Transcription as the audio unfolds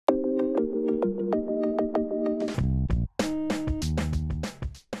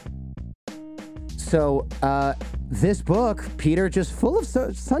So this book, Peter, just full of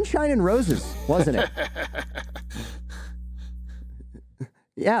sunshine and roses, wasn't it?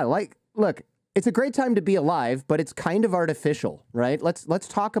 Yeah, like, look, it's a great time to be alive, but it's kind of artificial, right? Let's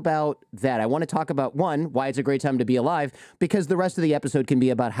talk about that. I want to talk about, one, why it's a great time to be alive, because the rest of the episode can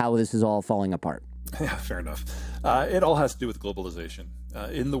be about how this is all falling apart. Yeah, fair enough. It all has to do with globalization.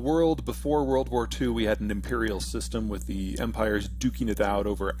 In the world before World War II, we had an imperial system with the empires duking it out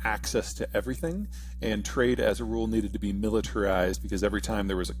over access to everything, and trade, as a rule, needed to be militarized because every time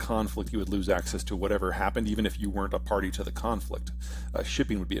there was a conflict, you would lose access to whatever happened, even if you weren't a party to the conflict.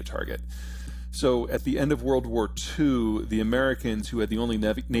 Shipping would be a target. So at the end of World War II, the Americans, who had the only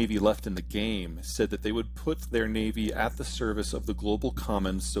navy left in the game, said that they would put their navy at the service of the global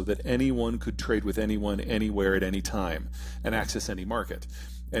commons so that anyone could trade with anyone, anywhere, at any time, and access any market.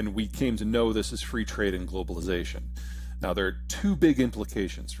 And we came to know this as free trade and globalization. Now, there are two big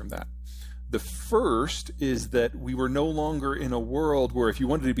implications from that. The first is that we were no longer in a world where if you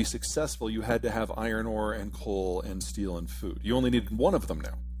wanted to be successful, you had to have iron ore and coal and steel and food. You only needed one of them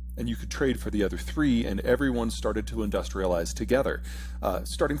now, and you could trade for the other three, and everyone started to industrialize together,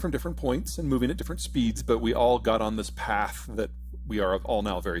 starting from different points and moving at different speeds, but we all got on this path that we are all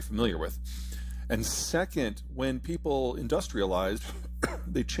now very familiar with. And second, when people industrialized,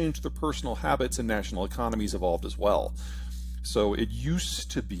 they changed their personal habits, and national economies evolved as well. So it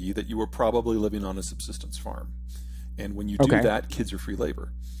used to be that you were probably living on a subsistence farm, and when you do that, kids are free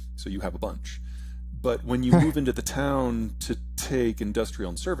labor, so you have a bunch. But when you move into the town to take industrial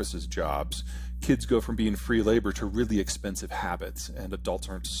and services jobs, kids go from being free labor to really expensive habits, and adults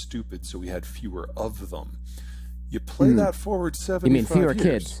aren't stupid, so we had fewer of them. You play that forward 75 years. You mean fewer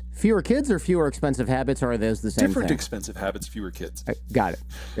kids? Fewer kids or fewer expensive habits, or are those the same thing? Different expensive habits, fewer kids. Got it.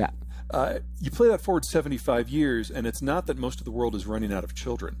 Yeah. You play that forward 75 years, and it's not that most of the world is running out of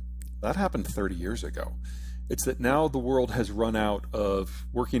children. That happened 30 years ago. It's that now the world has run out of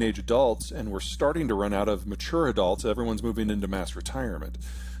working age adults, and we're starting to run out of mature adults. Everyone's moving into mass retirement.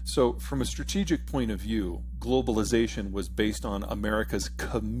 So from a strategic point of view, globalization was based on America's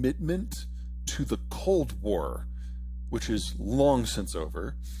commitment to the Cold War, which is long since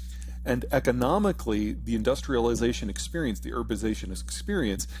over. And economically, the industrialization experience, the urbanization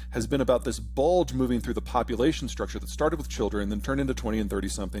experience, has been about this bulge moving through the population structure that started with children, then turned into 20 and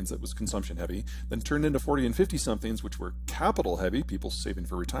 30-somethings that was consumption heavy, then turned into 40 and 50-somethings, which were capital heavy, people saving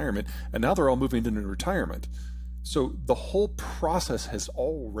for retirement, and now they're all moving into retirement. So the whole process has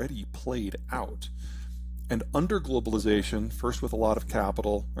already played out. And under globalization, first with a lot of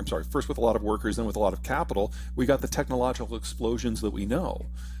capital, first with a lot of workers, then with a lot of capital, we got the technological explosions that we know.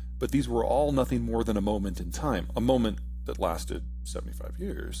 But these were all nothing more than a moment in time, a moment that lasted 75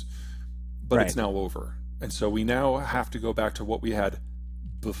 years, but it's now over. And so we now have to go back to what we had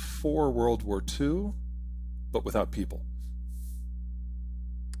before World War II, but without people.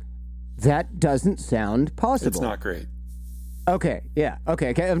 That doesn't sound possible. It's not great. Okay, yeah,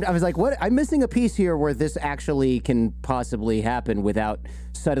 okay. I was like, what? I'm missing a piece here where this actually can possibly happen without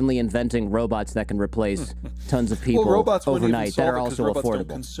suddenly inventing robots that can replace tons of people overnight that are also robots affordable. Don't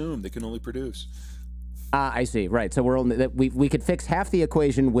consume; they can only produce. I see. Right. So we're only we could fix half the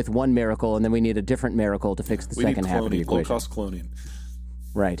equation with one miracle, and then we need a different miracle to fix the second half of the equation. Low-cost cloning.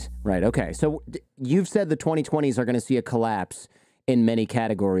 Right. Right. Okay. So you've said the 2020s are going to see a collapse in many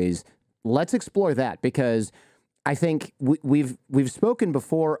categories. Let's explore that, because I think we've spoken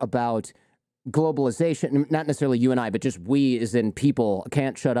before about globalization, not necessarily you and I, but just we as in people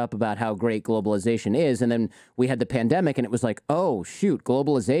can't shut up about how great globalization is. And then we had the pandemic, and it was like, oh, shoot,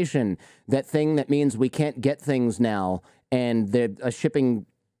 globalization, that thing that means we can't get things now. And a shipping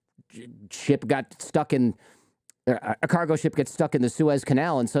ship got stuck in, a cargo ship gets stuck in the Suez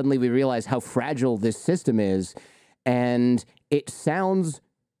Canal, and suddenly we realize how fragile this system is. And it sounds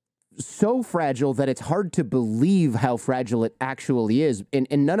so fragile that it's hard to believe how fragile it actually is. And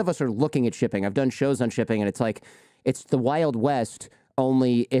none of us are looking at shipping. I've done shows on shipping, and it's like, it's the Wild West,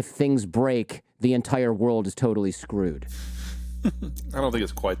 only if things break, the entire world is totally screwed. I don't think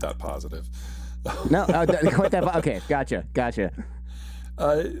it's quite that positive. No, quite that. Okay, gotcha.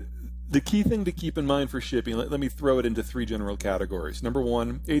 The key thing to keep in mind for shipping, let me throw it into three general categories. Number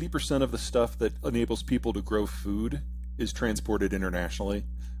one, 80% of the stuff that enables people to grow food is transported internationally,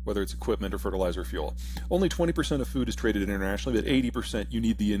 whether it's equipment or fertilizer or fuel. Only 20% of food is traded internationally, but 80% you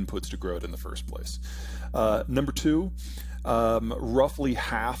need the inputs to grow it in the first place. Number two, roughly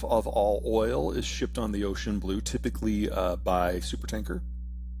half of all oil is shipped on the ocean blue, typically by supertanker,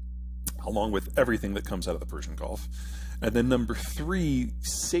 along with everything that comes out of the Persian Gulf. And then number three,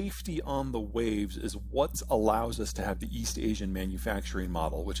 safety on the waves is what allows us to have the East Asian manufacturing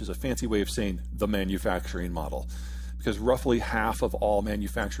model, which is a fancy way of saying the manufacturing model. Because roughly half of all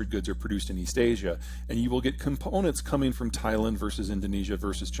manufactured goods are produced in East Asia, and you will get components coming from Thailand versus Indonesia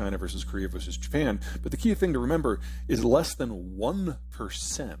versus China versus Korea versus Japan. But the key thing to remember is less than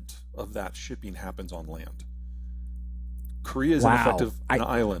 1% of that shipping happens on land. Korea is in effect an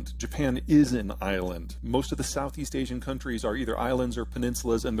island. Japan is an island. Most of the Southeast Asian countries are either islands or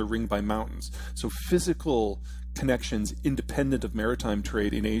peninsulas, and they're ringed by mountains. So physical connections independent of maritime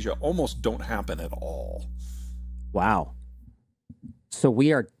trade in Asia almost don't happen at all. Wow. So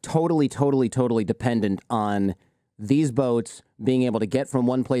we are totally dependent on these boats being able to get from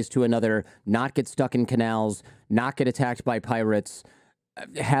one place to another, not get stuck in canals, not get attacked by pirates,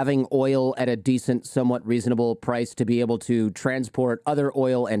 having oil at a decent, somewhat reasonable price to be able to transport other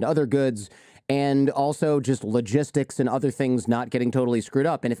oil and other goods, and also just logistics and other things not getting totally screwed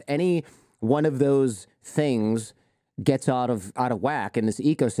up. And if any one of those things gets out of whack in this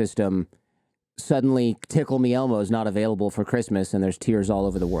ecosystem, suddenly Tickle Me Elmo is not available for Christmas, and there's tears all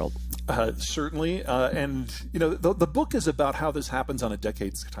over the world. Certainly, and you know, the book is about how this happens on a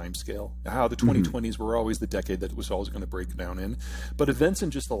decade's time scale, how the 2020s were always the decade that it was always going to break down in, but events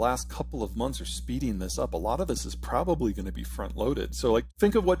in just the last couple of months are speeding this up. A lot of this is probably going to be front-loaded. So like,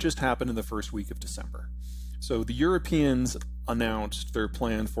 think of what just happened in the first week of December. So the Europeans announced their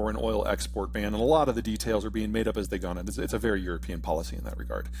plan for an oil export ban, and a lot of the details are being made up as they go on. It's a very European policy in that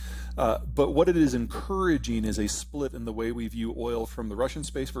regard. But what it is encouraging is a split in the way we view oil from the Russian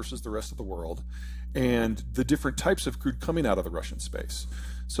space versus the rest of the world, and the different types of crude coming out of the Russian space.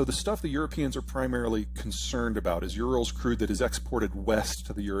 So the stuff the Europeans are primarily concerned about is Urals crude that is exported west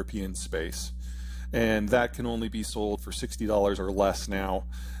to the European space, and that can only be sold for $60 or less now.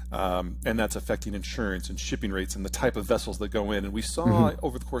 And that's affecting insurance and shipping rates and the type of vessels that go in. And we saw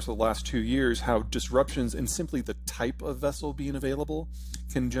over the course of the last 2 years how disruptions in simply the type of vessel being available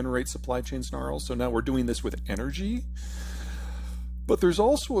can generate supply chain snarls. So now we're doing this with energy. But there's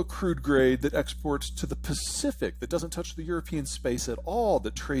also a crude grade that exports to the Pacific that doesn't touch the European space at all,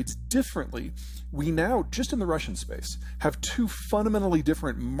 that trades differently. We now, just in the Russian space, have two fundamentally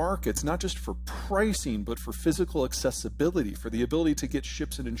different markets, not just for pricing, but for physical accessibility, for the ability to get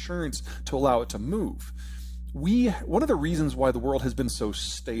ships and insurance to allow it to move. One of the reasons why the world has been so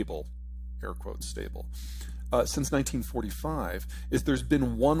stable, air quotes stable, since 1945, is there's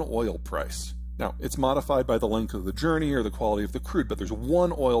been one oil price. Now, it's modified by the length of the journey or the quality of the crude, but there's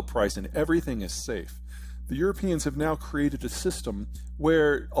one oil price and everything is safe. The Europeans have now created a system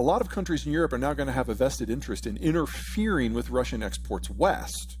where a lot of countries in Europe are now going to have a vested interest in interfering with Russian exports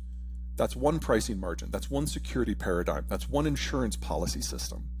west. That's one pricing margin. That's one security paradigm. That's one insurance policy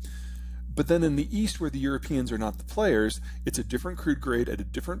system. But then in the East, where the Europeans are not the players, it's a different crude grade at a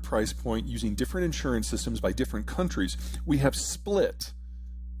different price point using different insurance systems by different countries. We have split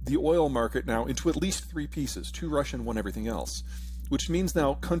the oil market now into at least three pieces, two Russian, one everything else, which means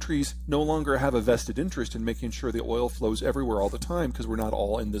now countries no longer have a vested interest in making sure the oil flows everywhere all the time, because we're not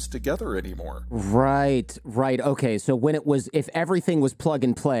all in this together anymore. Right. Okay, so when it was, if everything was plug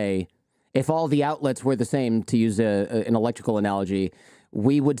and play, if all the outlets were the same, to use an electrical analogy,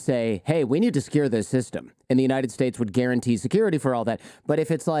 we would say, hey, we need to secure this system. And the United States would guarantee security for all that. But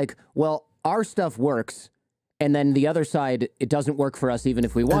if it's like, well, our stuff works, and then the other side, it doesn't work for us even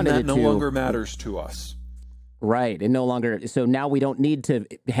if we wanted it to. And that no longer matters to us. Right. And no longer. So now we don't need to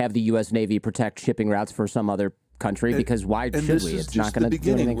have the U.S. Navy protect shipping routes for some other country, because why should we? It's not going to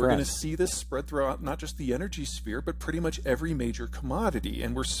do anything for us. We're going to see this spread throughout not just the energy sphere, but pretty much every major commodity.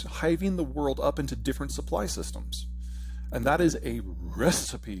 And we're hiving the world up into different supply systems. And that is a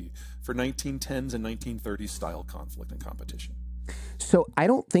recipe for 1910s and 1930s style conflict and competition. So I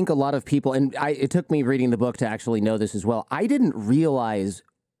don't think a lot of people, and it took me reading the book to actually know this as well, I didn't realize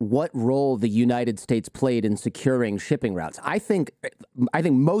what role the United States played in securing shipping routes. I think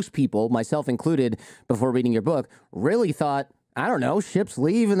most people, myself included, before reading your book, really thought, I don't know, ships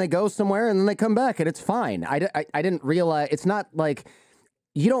leave and they go somewhere and then they come back and it's fine. I didn't realize, it's not like,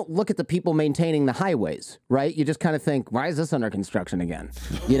 you don't look at the people maintaining the highways, right? You just kind of think, why is this under construction again?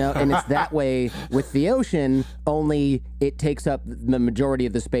 You know, and it's that way with the ocean, only it takes up the majority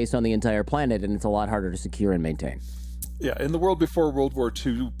of the space on the entire planet, and it's a lot harder to secure and maintain. Yeah, in the world before World War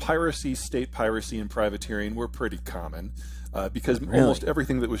II, piracy, state piracy, and privateering were pretty common because almost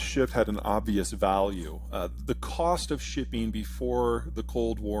everything that was shipped had an obvious value. The cost of shipping before the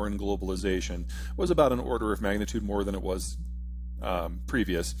Cold War and globalization was about an order of magnitude more than it was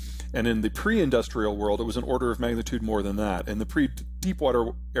previous. And in the pre-industrial world, it was an order of magnitude more than that. In the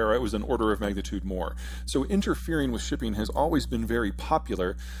pre-deepwater era, it was an order of magnitude more. So interfering with shipping has always been very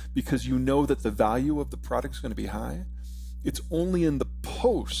popular because you know that the value of the product is going to be high. It's only in the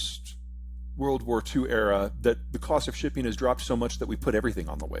post-World War II era that the cost of shipping has dropped so much that we put everything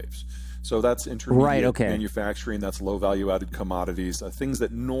on the waves. So that's intermediate manufacturing, that's low value added commodities, things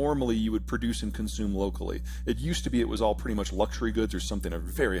that normally you would produce and consume locally. It used to be it was all pretty much luxury goods or something of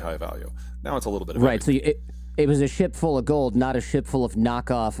very high value. Now it's a little bit of everything. So it was a ship full of gold, not a ship full of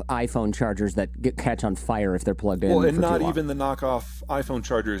knockoff iPhone chargers that catch on fire if they're plugged in. Well, and not even the knockoff iPhone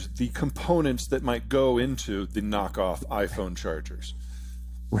chargers, the components that might go into the knockoff iPhone chargers.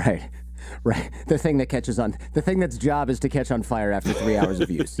 Right. The thing that catches on, the thing that's job is to catch on fire after 3 hours of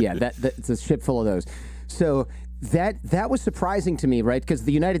use. Yeah, that's a ship full of those. So that was surprising to me, right? Because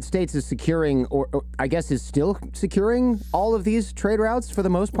the United States is securing, or I guess is still securing all of these trade routes for the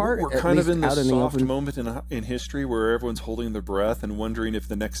most part. We're kind of in this soft moment in history where everyone's holding their breath and wondering if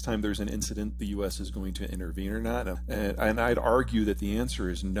the next time there's an incident, the U.S. is going to intervene or not. And I'd argue that the answer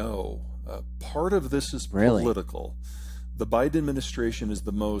is no. Part of this is political. The Biden administration is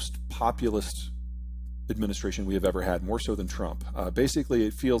the most populist administration we have ever had, more so than Trump. Basically,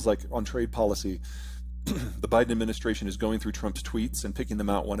 it feels like on trade policy, the Biden administration is going through Trump's tweets and picking them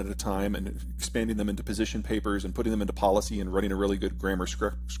out one at a time and expanding them into position papers and putting them into policy and running a really good grammar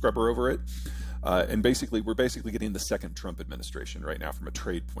scrubber over it. And we're basically getting the second Trump administration right now from a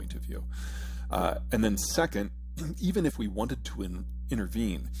trade point of view. And then second, even if we wanted to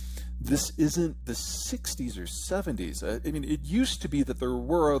intervene, this isn't the 60s or 70s. I mean, it used to be that there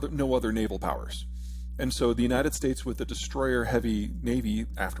were no other naval powers. And so the United States with a destroyer-heavy Navy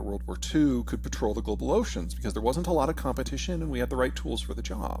after World War II could patrol the global oceans because there wasn't a lot of competition and we had the right tools for the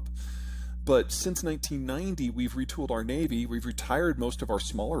job. But since 1990, we've retooled our Navy, we've retired most of our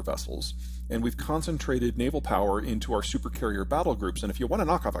smaller vessels, and we've concentrated naval power into our supercarrier battle groups. And if you want to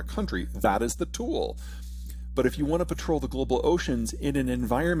knock off a country, that is the tool. But if you want to patrol the global oceans in an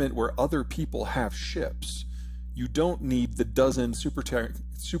environment where other people have ships, you don't need the dozen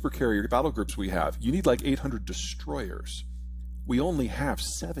supercarrier battle groups we have. You need like 800 destroyers. We only have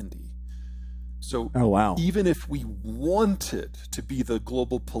 70. So even if we wanted to be the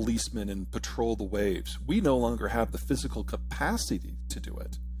global policeman and patrol the waves, we no longer have the physical capacity to do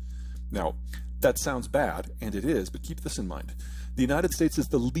it. Now, that sounds bad, and it is, but keep this in mind. The United States is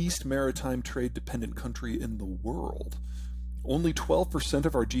the least maritime trade dependent country in the world. Only 12%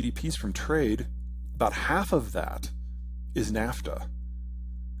 of our GDP is from trade. About half of that is NAFTA.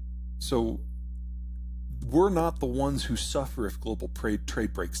 So we're not the ones who suffer if global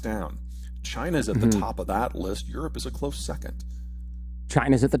trade breaks down. China's at the top of that list. Europe is a close second.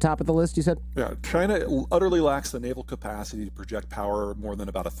 China's at the top of the list, you said? Yeah, China utterly lacks the naval capacity to project power more than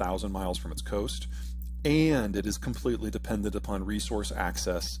about 1,000 miles from its coast. And it is completely dependent upon resource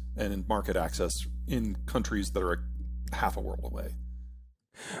access and market access in countries that are half a world away.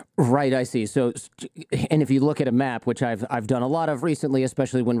 Right, I see. So, and if you look at a map, which I've done a lot of recently,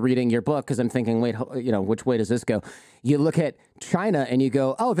 especially when reading your book, because I'm thinking, wait, you know, which way does this go? You look at China and you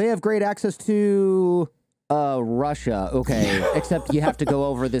go, oh, they have great access to Russia. Okay, except you have to go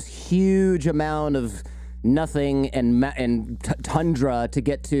over this huge amount of nothing and tundra to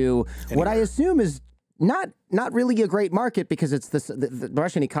get to what I assume is not really a great market, because it's the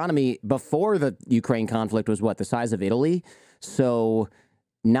Russian economy before the Ukraine conflict was what, the size of Italy? So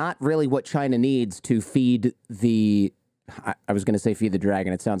not really what China needs to feed the, I was going to say feed the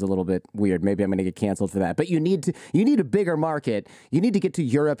dragon. It sounds a little bit weird. Maybe I'm going to get canceled for that. But you need a bigger market. You need to get to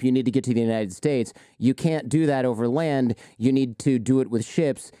Europe. You need to get to the United States. You can't do that over land. You need to do it with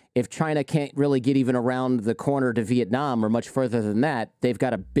ships. If China can't really get even around the corner to Vietnam or much further than that, they've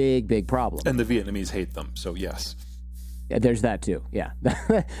got a big, big problem. And the Vietnamese hate them. So yes. Yeah, there's that too. Yeah,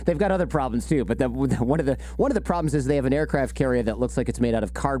 they've got other problems too. But one of the problems is they have an aircraft carrier that looks like it's made out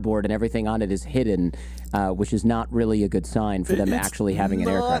of cardboard and everything on it is hidden, which is not really a good sign for them actually having an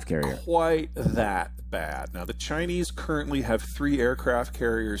aircraft carrier. Quite that bad. Now the Chinese currently have 3 aircraft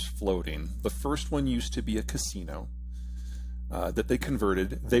carriers floating. The first one used to be a casino that they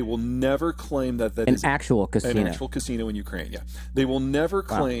converted. They will never claim that an actual casino. An actual casino in Ukraine. Yeah, they will never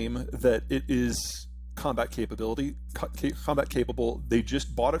claim that it is combat capable. They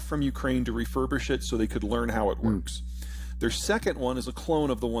just bought it from Ukraine to refurbish it so they could learn how it works. Their second one is a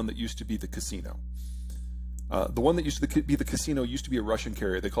clone of the one that used to be the casino. The one that used to be the casino used to be a Russian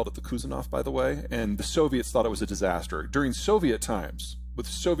carrier. They called it the Kuzanov, by the way, and the Soviets thought it was a disaster. During Soviet times, with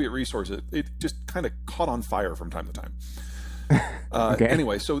Soviet resources, it just kind of caught on fire from time to time. Okay.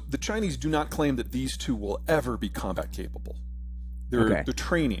 Anyway, so the Chinese do not claim that these two will ever be combat capable. They're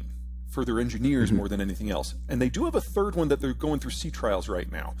training for their engineers more than anything else. And they do have a third one that they're going through sea trials right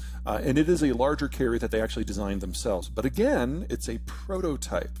now. And it is a larger carrier that they actually designed themselves. But again, it's a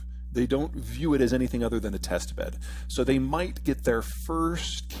prototype. They don't view it as anything other than a test bed. So they might get their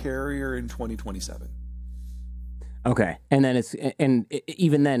first carrier in 2027. Okay. And then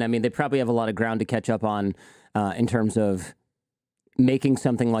even then, I mean, they probably have a lot of ground to catch up on in terms of making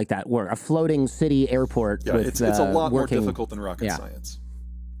something like that work. A floating city airport. Yeah, it's a lot more difficult than rocket science.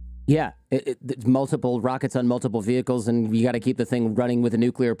 Yeah, it's multiple rockets on multiple vehicles, and you got to keep the thing running with a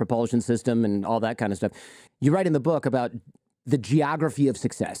nuclear propulsion system and all that kind of stuff. You write in the book about the geography of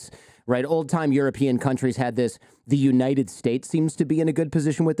success, right? Old-time European countries had this. The United States seems to be in a good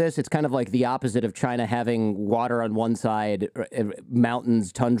position with this. It's kind of like the opposite of China having water on one side,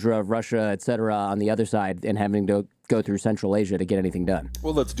 mountains, tundra, Russia, et cetera, on the other side, and having to go through Central Asia to get anything done.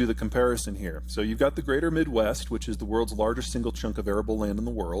 Well, let's do the comparison here. So you've got the greater Midwest, which is the world's largest single chunk of arable land in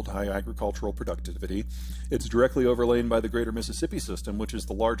the world, high agricultural productivity. It's directly overlain by the greater Mississippi system, which is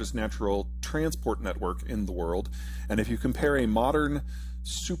the largest natural transport network in the world. And if you compare a modern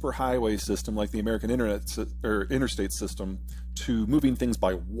superhighway system like the American interstate system to moving things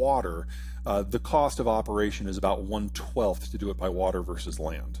by water, the cost of operation is about 1/12 to do it by water versus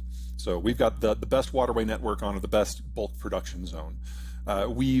land. So we've got the best waterway network on the best bulk production zone.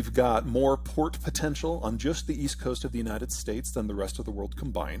 We've got more port potential on just the east coast of the United States than the rest of the world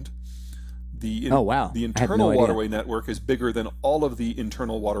combined. The internal waterway network is bigger than all of the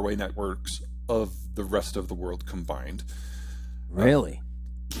internal waterway networks of the rest of the world combined. Really?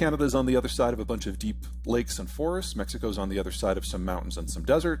 Canada's on the other side of a bunch of deep lakes and forests. Mexico's on the other side of some mountains and some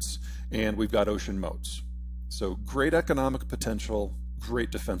deserts. And we've got ocean moats. So great economic potential, great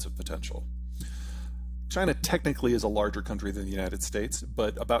defensive potential. China technically is a larger country than the United States,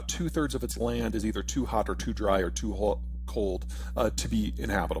 but about 2/3 of its land is either too hot or too dry or too cold to be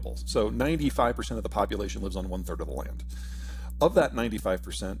inhabitable. So 95% of the population lives on 1/3 of the land. Of that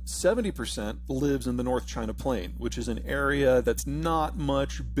 95%, 70% lives in the North China Plain, which is an area that's not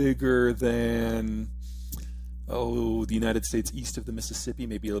much bigger than, the United States east of the Mississippi,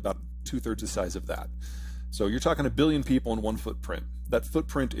 maybe about 2/3 the size of that. So you're talking 1 billion people in one footprint. That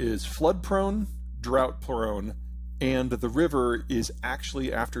footprint is flood prone, drought prone, and the river is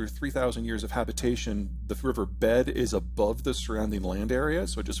actually, after 3,000 years of habitation, the river bed is above the surrounding land area,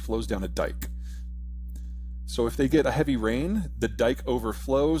 so it just flows down a dike. So if they get a heavy rain, the dike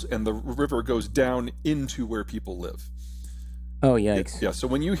overflows and the river goes down into where people live. Oh, yikes. Yeah, so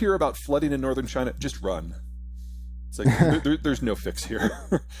when you hear about flooding in northern China, just run. It's like, there's no fix here.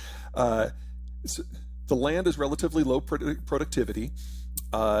 The land is relatively low productivity.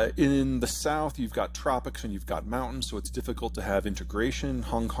 In the south, you've got tropics and you've got mountains, so it's difficult to have integration.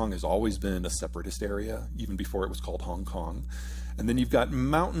 Hong Kong has always been a separatist area, even before it was called Hong Kong. And then you've got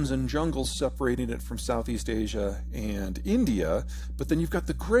mountains and jungles separating it from Southeast Asia and India, but then you've got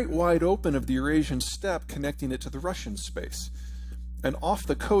the great wide open of the Eurasian steppe connecting it to the Russian space. And off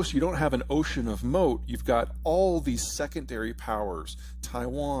the coast, you don't have an ocean of moat. You've got all these secondary powers,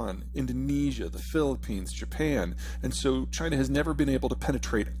 Taiwan, Indonesia, the Philippines, Japan. And so China has never been able to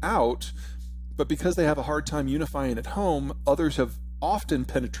penetrate out, but because they have a hard time unifying at home, others have often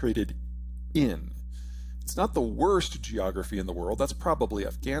penetrated in. It's not the worst geography in the world. That's probably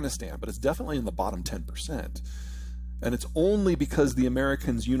Afghanistan, but it's definitely in the bottom 10%. And it's only because the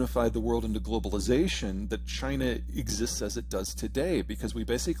Americans unified the world into globalization that China exists as it does today, because we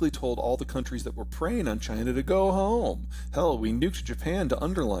basically told all the countries that were preying on China to go home. Hell, we nuked Japan to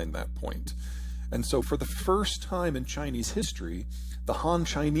underline that point. And so for the first time in Chinese history, the Han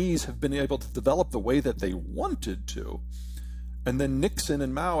Chinese have been able to develop the way that they wanted to. And then Nixon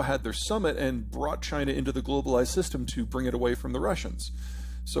and Mao had their summit and brought China into the globalized system to bring it away from the Russians.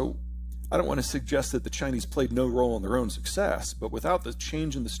 So I don't want to suggest that the Chinese played no role in their own success, but without the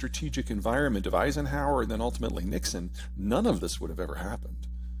change in the strategic environment of Eisenhower and then ultimately Nixon, none of this would have ever happened.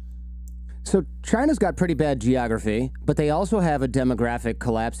 So China's got pretty bad geography, but they also have a demographic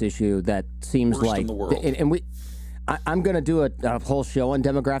collapse issue that seems Worst like, in the world. and I'm going to do a whole show on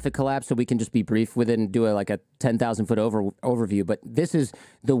demographic collapse, so we can just be brief with it and do like a 10,000-foot overview. But this is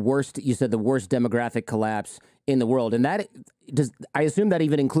the worst, you said, the worst demographic collapse in the world. And that I assume that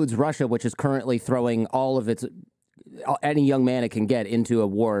even includes Russia, which is currently throwing all of any young man it can get into a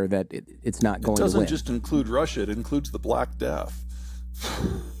war that it's not going to win. It doesn't just include Russia, it includes the Black Death.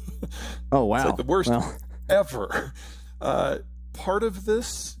 Oh, wow. It's like the worst ever. Part of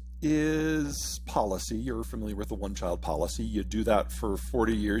this is policy. You're familiar with the one-child policy. You do that for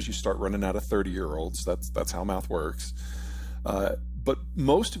 40 years, you start running out of 30-year-olds. That's how math works. But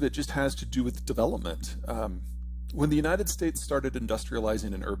most of it just has to do with development. When the United States started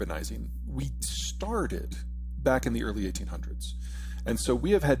industrializing and urbanizing, we started back in the early 1800s. And so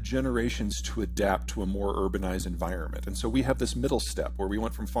we have had generations to adapt to a more urbanized environment. And so we have this middle step where we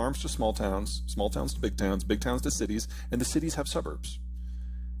went from farms to small towns to big towns to cities, and the cities have suburbs.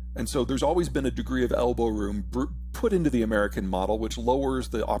 And so there's always been a degree of elbow room put into the American model, which lowers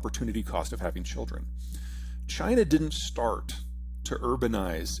the opportunity cost of having children. China didn't start to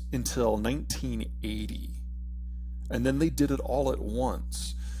urbanize until 1980. And then they did it all at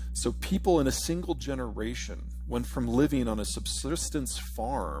once. So people in a single generation went from living on a subsistence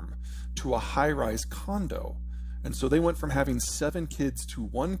farm to a high-rise condo. And so they went from having 7 kids to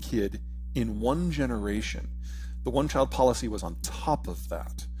 1 kid in 1 generation. The one-child policy was on top of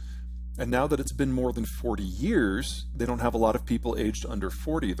that. And now that it's been more than 40 years, they don't have a lot of people aged under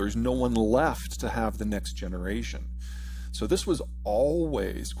 40. There's no one left to have the next generation. So this was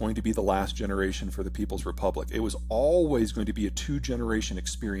always going to be the last generation for the People's Republic. It was always going to be a 2-generation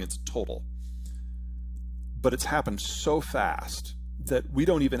experience total. But it's happened so fast that we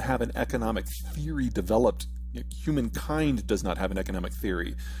don't even have an economic theory developed. Humankind does not have an economic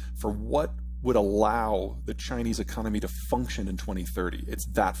theory for what would allow the Chinese economy to function in 2030. It's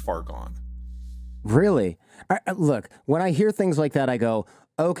that far gone. Really? Look, when I hear things like that, I go,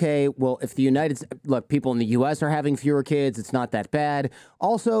 okay, well, if the look, people in the U.S. are having fewer kids, it's not that bad.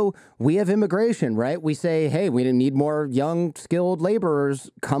 Also, we have immigration, right? We say, hey, we need more young, skilled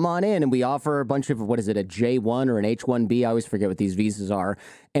laborers. Come on in. And we offer a bunch of, what is it, a J1 or an H1B? I always forget what these visas are.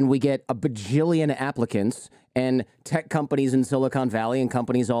 And we get a bajillion applicants, and tech companies in Silicon Valley and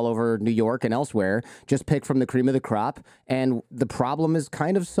companies all over New York and elsewhere just pick from the cream of the crop. And the problem is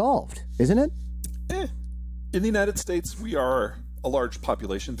kind of solved, isn't it? In the United States, we are a large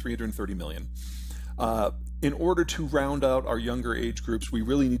population, 330 million. In order to round out our younger age groups, we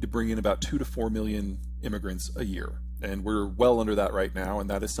really need to bring in about 2 to 4 million immigrants a year. And we're well under that right now, and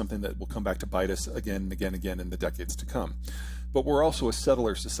that is something that will come back to bite us again and again and again in the decades to come. But we're also a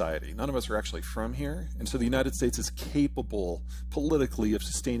settler society. None of us are actually from here, and so the United States is capable politically of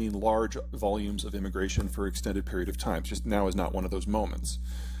sustaining large volumes of immigration for an extended period of time. Just now is not one of those moments.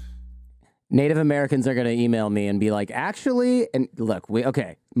 Native Americans are going to email me and be like, actually, and look,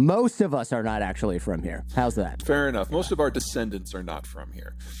 okay, most of us are not actually from here. How's that? Fair enough. Most of our descendants are not from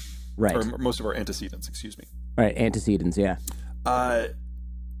here. Right. Or most of our antecedents, excuse me. Right, antecedents, yeah.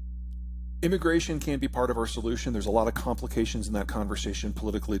 Immigration can be part of our solution. There's a lot of complications in that conversation,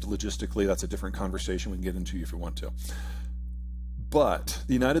 politically, logistically. That's a different conversation we can get into if you want to. But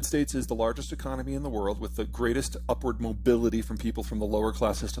the United States is the largest economy in the world with the greatest upward mobility from people from the lower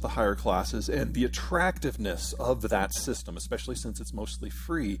classes to the higher classes, and the attractiveness of that system, especially since it's mostly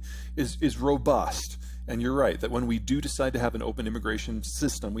free, is robust. And you're right, that when we do decide to have an open immigration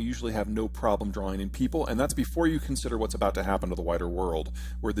system, we usually have no problem drawing in people, and that's before you consider what's about to happen to the wider world,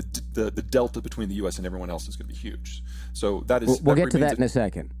 where the delta between the U.S. and everyone else is going to be huge. So that is... We'll get to that in a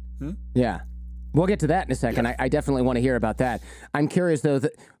second. Yeah. We'll get to that in a second. Yeah. I definitely want to hear about that. I'm curious, though,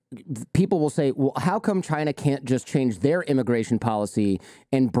 that people will say, well, how come China can't just change their immigration policy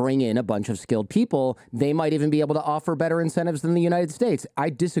and bring in a bunch of skilled people? They might even be able to offer better incentives than the United States.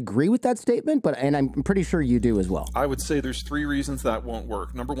 I disagree with that statement, and I'm pretty sure you do as well. I would say there's 3 reasons that won't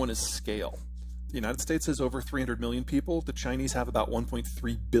work. Number 1 is scale. The United States has over 300 million people. The Chinese have about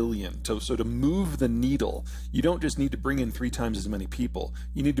 1.3 billion. So to move the needle, you don't just need to bring in 3 times as many people.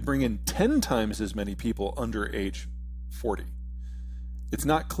 You need to bring in 10 times as many people under age 40. It's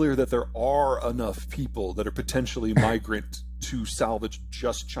not clear that there are enough people that are potentially migrant to salvage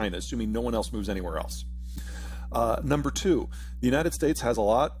just China, assuming no one else moves anywhere else. Number 2, the United States has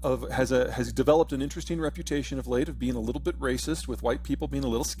has developed an interesting reputation of late of being a little bit racist, with white people being a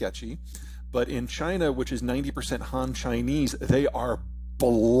little sketchy. But in China, which is 90% Han Chinese, they are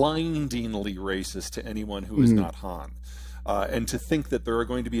blindingly racist to anyone who is not Han. And to think that there are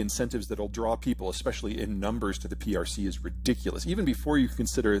going to be incentives that will draw people, especially in numbers, to the PRC is ridiculous, even before you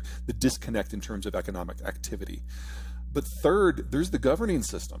consider the disconnect in terms of economic activity. But third, there's the governing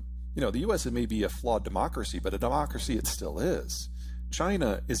system. You know, the U.S. may be a flawed democracy, but a democracy it still is.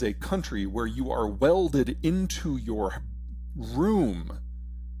 China is a country where you are welded into your room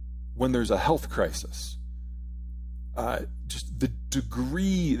when there's a health crisis. Just the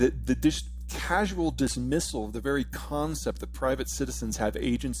degree, the just casual dismissal of the very concept that private citizens have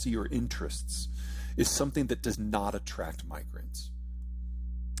agency or interests is something that does not attract migrants.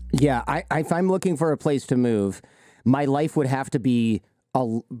 Yeah, if I'm looking for a place to move, my life would have to be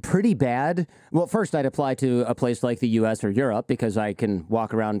Pretty bad. Well, first I'd apply to a place like the US or Europe because I can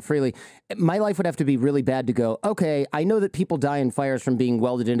walk around freely. My life would have to be really bad to go, okay, I know that people die in fires from being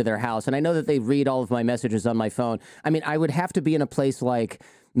welded into their house, and I know that they read all of my messages on my phone. I mean, I would have to be in a place like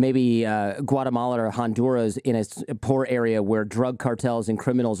maybe Guatemala or Honduras in a poor area where drug cartels and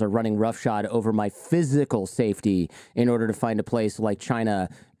criminals are running roughshod over my physical safety in order to find a place like China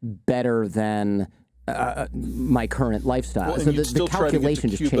better than my current lifestyle. Well, so the calculation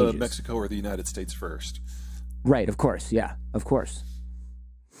just Cuba, changes. Mexico, or the United States first. Right, of course. Yeah, of course.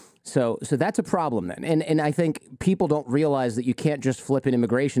 So that's a problem then. And I think people don't realize that you can't just flip an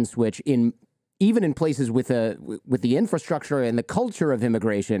immigration switch even in places with the infrastructure and the culture of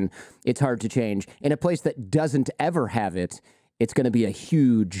immigration. It's hard to change. In a place that doesn't ever have it, it's going to be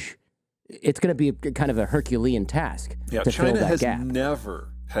it's going to be kind of a Herculean task to fill China that has gap. never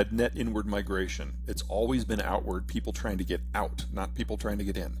had net inward migration. It's always been outward, people trying to get out, not people trying to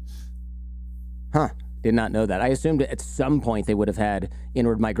get in. Huh. Did not know that. I assumed at some point they would have had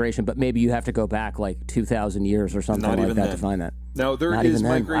inward migration, but maybe you have to go back like 2,000 years or something like that to find that. Now, there Not is even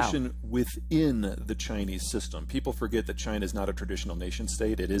then. migration Wow. within the Chinese system. People forget that China is not a traditional nation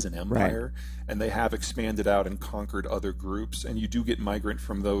state. It is an empire, and they have expanded out and conquered other groups, and you do get migrant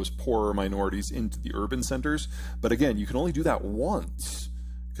from those poorer minorities into the urban centers. But again, you can only do that once,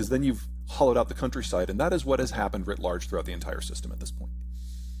 because then you've hollowed out the countryside, and that is what has happened writ large throughout the entire system at this point.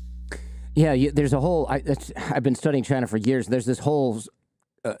 Yeah, there's a whole. I've been studying China for years. There's this whole.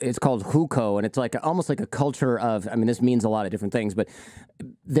 It's called hukou, and it's like almost like a culture of. I mean, this means a lot of different things, but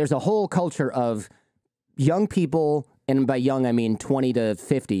there's a whole culture of young people, and by young I mean 20 to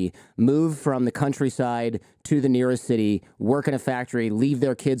 50, move from the countryside to the nearest city, work in a factory, leave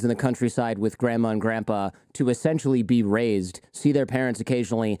their kids in the countryside with grandma and grandpa to essentially be raised, see their parents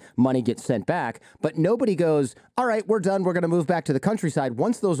occasionally, money gets sent back, but nobody goes, all right, we're done, we're going to move back to the countryside.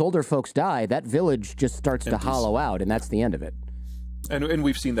 Once those older folks die, that village just starts to hollow out, and that's the end of it. And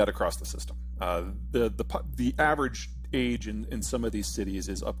we've seen that across the system. The average age in some of these cities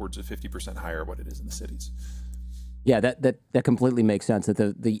is upwards of 50% higher what it is in the cities. Yeah, that completely makes sense, that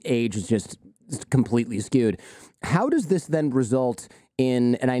the age is just completely skewed. How does this then result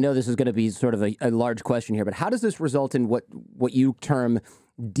in, and I know this is going to be sort of a large question here, but how does this result in what you term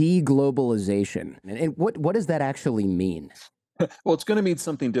deglobalization? And what does that actually mean? Well, it's going to mean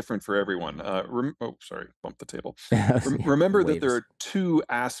something different for everyone. Oh, sorry, bumped the table. Remember that Waves. there are two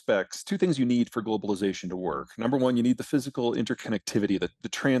things you need for globalization to work. Number one, you need the physical interconnectivity, the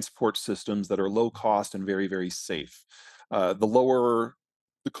transport systems that are low cost and very, very safe. The lower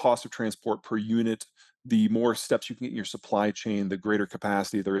the cost of transport per unit, the more steps you can get in your supply chain, the greater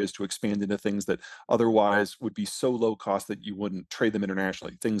capacity there is to expand into things that otherwise would be so low cost that you wouldn't trade them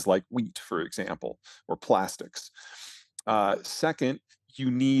internationally. Things like wheat, for example, or plastics. Second, you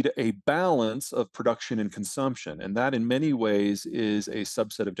need a balance of production and consumption, and that in many ways is a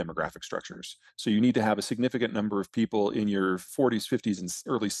subset of demographic structures. So you need to have a significant number of people in your 40s, 50s, and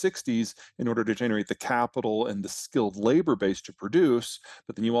early 60s in order to generate the capital and the skilled labor base to produce,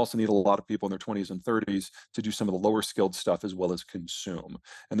 but then you also need a lot of people in their 20s and 30s to do some of the lower skilled stuff as well as consume.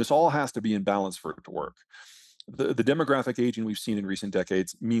 And this all has to be in balance for it to work. The demographic aging we've seen in recent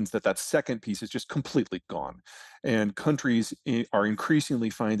decades means that second piece is just completely gone. And countries are increasingly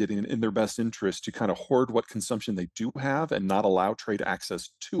find it in their best interest to kind of hoard what consumption they do have and not allow trade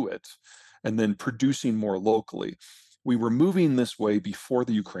access to it, and then producing more locally. We were moving this way before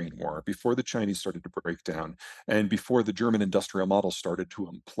the Ukraine war, before the Chinese started to break down, and before the German industrial model started to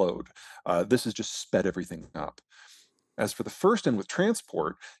implode. This has just sped everything up. As for the first end with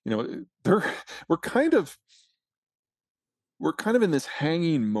transport, we're kind of in this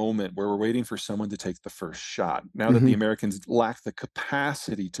hanging moment where we're waiting for someone to take the first shot now that the Americans lack the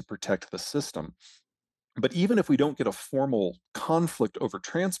capacity to protect the system. But even if we don't get a formal conflict over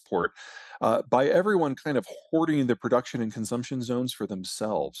transport, by everyone kind of hoarding the production and consumption zones for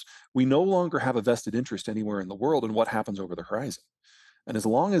themselves, we no longer have a vested interest anywhere in the world in what happens over the horizon. And as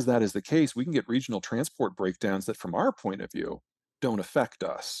long as that is the case, we can get regional transport breakdowns that, from our point of view, don't affect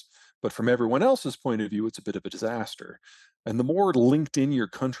us. But from everyone else's point of view, it's a bit of a disaster. And the more linked in your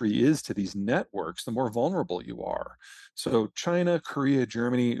country is to these networks, the more vulnerable you are. So China, Korea,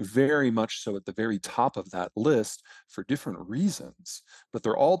 Germany, very much so at the very top of that list for different reasons, but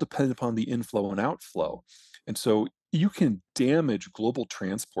they're all dependent upon the inflow and outflow. And so you can damage global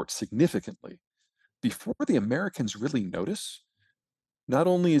transport significantly before the Americans really notice. Not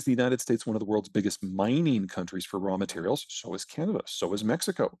only is the United States one of the world's biggest mining countries for raw materials, so is Canada, so is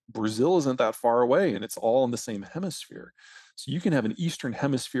Mexico. Brazil isn't that far away, and it's all in the same hemisphere. So you can have an Eastern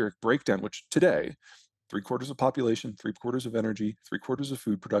Hemispheric breakdown, which today 3/4 of population, 3/4 of energy, 3/4 of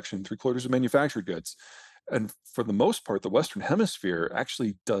food production, 3/4 of manufactured goods. And for the most part, the Western Hemisphere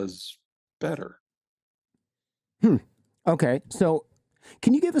actually does better. Hmm. Okay. So,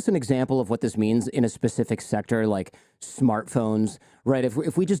 can you give us an example of what this means in a specific sector like smartphones, right?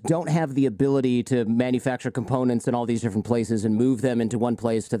 If we just don't have the ability to manufacture components in all these different places and move them into one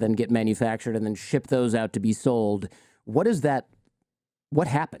place to then get manufactured and then ship those out to be sold, what is that? What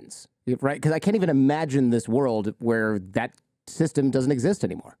happens, right? Because I can't even imagine this world where that system doesn't exist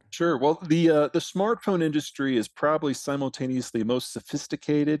anymore. Sure. Well, the smartphone industry is probably simultaneously the most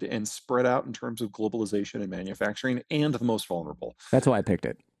sophisticated and spread out in terms of globalization and manufacturing, and the most vulnerable. That's why I picked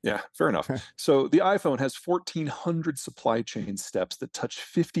it. Yeah, fair enough. So the iPhone has 1,400 supply chain steps that touch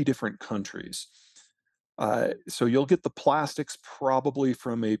 50 different countries. So you'll get the plastics probably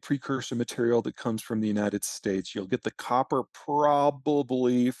from a precursor material that comes from the United States. You'll get the copper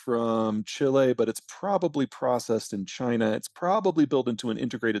probably from Chile, but it's probably processed in China. It's probably built into an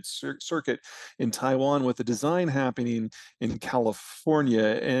integrated circuit in Taiwan, with the design happening in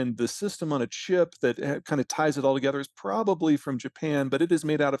California. And the system on a chip that kind of ties it all together is probably from Japan, but it is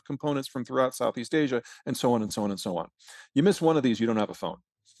made out of components from throughout Southeast Asia, and so on and so on and so on. You miss one of these, you don't have a phone.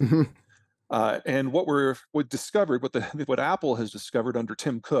 And what discovered, what Apple has discovered under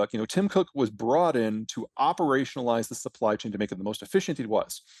Tim Cook, Tim Cook was brought in to operationalize the supply chain to make it the most efficient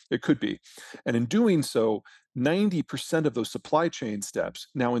it could be. And in doing so, 90% of those supply chain steps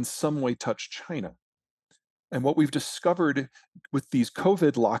now in some way touch China. And what we've discovered with these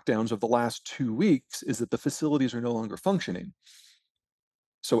COVID lockdowns of the last 2 weeks is that the facilities are no longer functioning.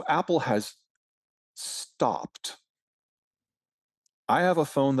 So Apple has stopped. I have a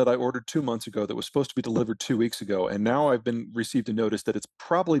phone that I ordered 2 months ago that was supposed to be delivered 2 weeks ago, and now I've been received a notice that it's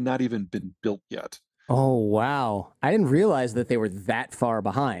probably not even been built yet. Oh, wow. I didn't realize that they were that far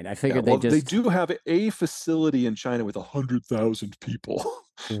behind. I Yeah, figured they well, they just. do have a facility in China with 100,000 people.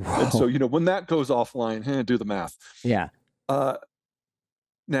 And so, Whoa. when that goes offline, do the math. Yeah. Uh,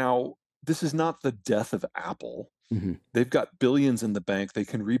 Now, this is not the death of Apple. Hmm. They've got billions in the bank. They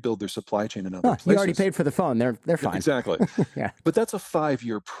can rebuild their supply chain in other Huh, you already places. paid for the phone. They're Yeah, fine. exactly. Yeah. But that's a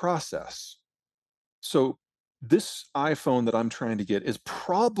 5-year process. So this iPhone that I'm trying to get is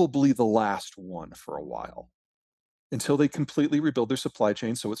probably the last one for a while, until they completely rebuild their supply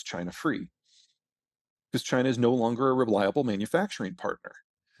chain so it's China free, because China is no longer a reliable manufacturing partner.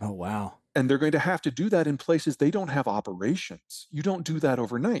 Oh, wow. And they're going to have to do that in places they don't have operations. You don't do that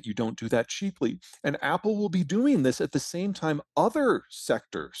overnight. You don't do that cheaply. And Apple will be doing this at the same time other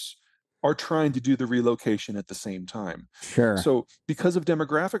sectors are trying to do the relocation at the same time. Sure. So, because of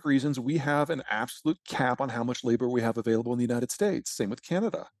demographic reasons, we have an absolute cap on how much labor we have available in the United States. Same with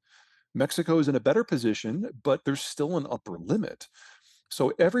Canada. Mexico is in a better position, but there's still an upper limit.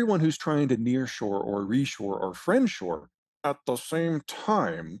 So, everyone who's trying to nearshore or reshore or friendshore at the same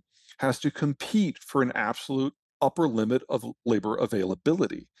time has to compete for an absolute upper limit of labor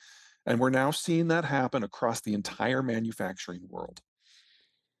availability. And we're now seeing that happen across the entire manufacturing world.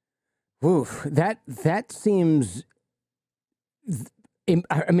 Ooh, that seems.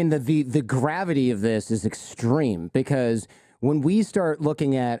 I mean, the gravity of this is extreme because when we start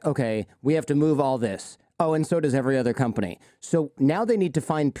looking at, okay, we have to move all this. Oh, and so does every other company. So now they need to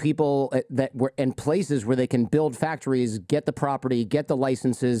find people that were in places where they can build factories, get the property, get the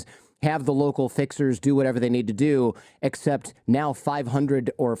licenses, have the local fixers do whatever they need to do. Except now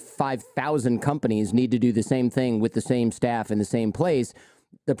 500 or 5,000 companies need to do the same thing with the same staff in the same place.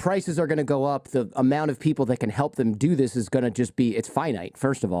 The prices are going to go up. The amount of people that can help them do this is going to just be, it's finite.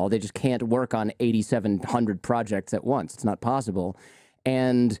 First of all, they just can't work on 8,700 projects at once. It's not possible.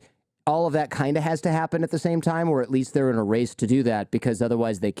 And all of that kind of has to happen at the same time, or at least they're in a race to do that because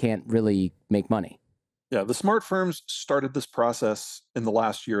otherwise they can't really make money. Yeah, the smart firms started this process in the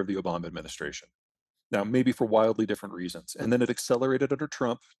last year of the Obama administration. Now, maybe for wildly different reasons. And then it accelerated under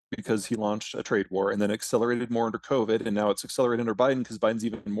Trump because he launched a trade war, and then accelerated more under COVID. And now it's accelerated under Biden because Biden's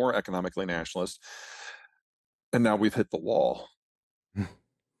even more economically nationalist. And now we've hit the wall.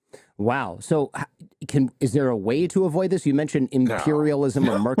 Wow. So, is there a way to avoid this? You mentioned No. imperialism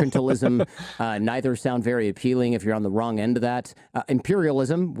or mercantilism. Neither sound very appealing if you're on the wrong end of that.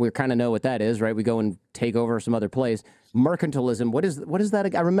 Imperialism, we kind of know what that is, right? We go and take over some other place. Mercantilism, what is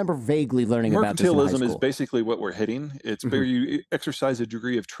that? I remember vaguely learning about this in high Mercantilism is school. basically what we're hitting. It's where Hmm. you exercise a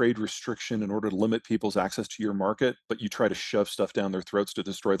degree of trade restriction in order to limit people's access to your market, but you try to shove stuff down their throats to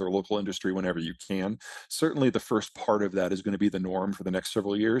destroy their local industry whenever you can. Certainly, the first part of that is going to be the norm for the next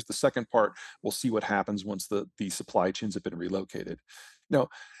several years. The second part, we'll see what happens once the supply chains have been relocated. Now,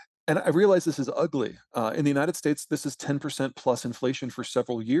 And I realize this is ugly. In the United States, this is 10% plus inflation for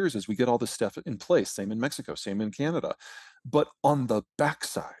several years as we get all this stuff in place. Same in Mexico, same in Canada. But on the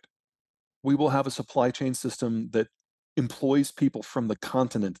backside, we will have a supply chain system that employs people from the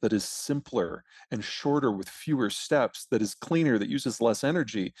continent that is simpler and shorter with fewer steps, that is cleaner, that uses less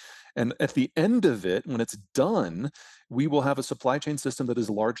energy. And at the end of it, when it's done, we will have a supply chain system that is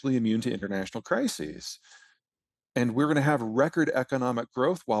largely immune to international crises. And we're going to have record economic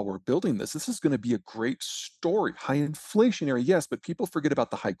growth while we're building this. This is going to be a great story. High inflationary, yes, but people forget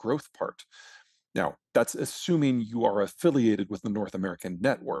about the high growth part. Now, that's assuming you are affiliated with the North American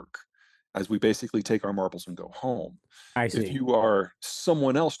network, as we basically take our marbles and go home. I If see. you are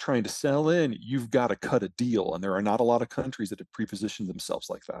someone else trying to sell in, you've got to cut a deal. And there are not a lot of countries that have pre-positioned themselves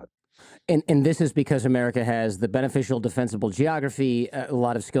like that. And this is because America has the beneficial defensible geography, a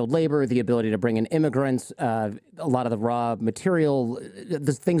lot of skilled labor, the ability to bring in immigrants, a lot of the raw material,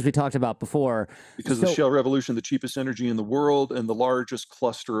 the things we talked about before. Because of the So shale revolution, the cheapest energy in the world and the largest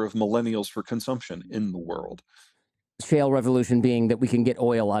cluster of millennials for consumption in the world. shale revolution being that we can get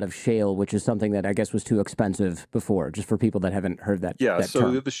oil out of shale, which is something that I guess was too expensive before, just for people that haven't heard Yeah, that so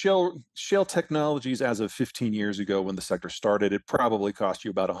term. the shale technologies as of 15 years ago when the sector started, it probably cost you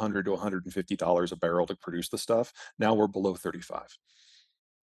about $100 to $150 a barrel to produce the stuff. Now we're below 35.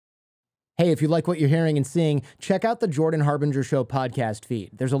 Hey, if you like what you're hearing and seeing, check out the Jordan Harbinger Show podcast feed.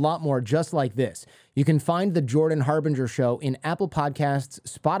 There's a lot more just like this. You can find the Jordan Harbinger Show in Apple Podcasts,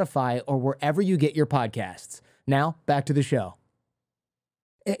 Spotify, or wherever you get your podcasts. Now, back to the show.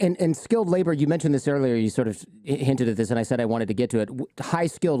 And skilled labor, you mentioned this earlier, you sort of hinted at this, and I said I wanted to get to it. High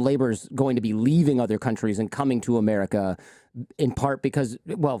skilled labor is going to be leaving other countries and coming to America, in part because,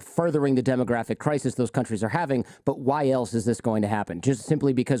 well, furthering the demographic crisis those countries are having. But why else is this going to happen? Just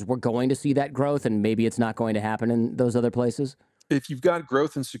simply because we're going to see that growth and maybe it's not going to happen in those other places? If you've got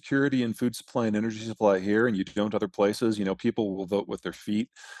growth and security in food supply and energy supply here and you don't other places, people will vote with their feet.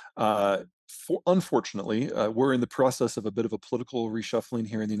 Unfortunately, we're in the process of a bit of a political reshuffling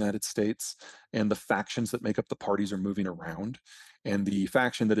here in the United States, and the factions that make up the parties are moving around. And the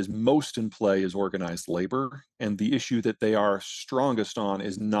faction that is most in play is organized labor. And the issue that they are strongest on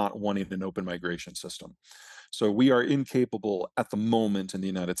is not wanting an open migration system. So we are incapable at the moment in the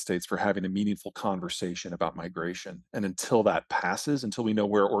United States for having a meaningful conversation about migration. And until that passes, until we know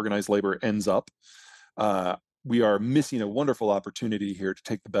where organized labor ends up, uh, we are missing a wonderful opportunity here to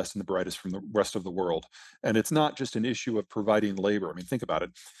take the best and the brightest from the rest of the world. And it's not just an issue of providing labor. I mean, think about it.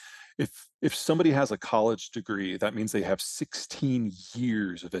 If somebody has a college degree, that means they have 16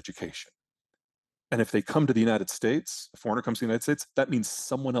 years of education. And if they come to the United States, a foreigner comes to the United States, that means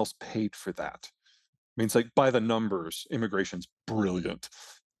someone else paid for that. I mean, it's like by the numbers, immigration's brilliant.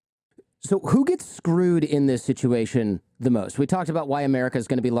 So, who gets screwed in this situation the most? We talked about why America is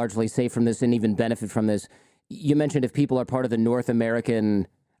going to be largely safe from this and even benefit from this. You mentioned if people are part of the North American,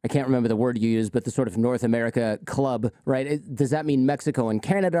 I can't remember the word you used, but the sort of North America club, right? Does that mean Mexico and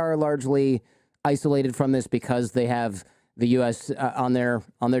Canada are largely isolated from this because they have the U.S. On their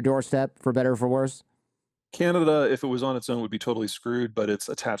doorstep, for better or for worse? Canada, if it was on its own, would be totally screwed, but it's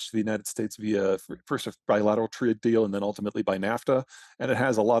attached to the United States via first a bilateral trade deal and then ultimately by NAFTA. And it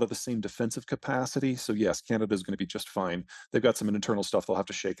has a lot of the same defensive capacity. So yes, Canada is going to be just fine. They've got some internal stuff they'll have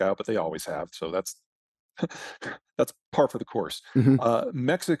to shake out, but they always have. So that's that's par for the course. Mm-hmm.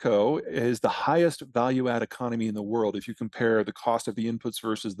 Mexico is the highest value add economy in the world if you compare the cost of the inputs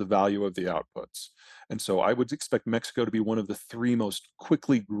versus the value of the outputs. And so I would expect Mexico to be one of the three most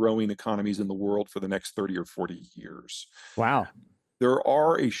quickly growing economies in the world for the next 30 or 40 years. Wow. There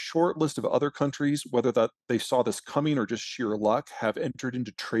are a short list of other countries, whether that they saw this coming or just sheer luck, have entered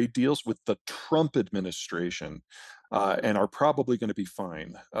into trade deals with the Trump administration and are probably going to be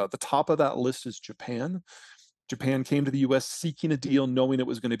fine. The top of that list is Japan. Japan came to the US seeking a deal, knowing it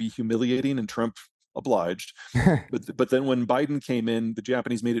was going to be humiliating, and Trump obliged. But then when Biden came in, the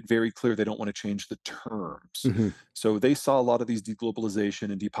Japanese made it very clear they don't want to change the terms. Mm-hmm. So they saw a lot of these deglobalization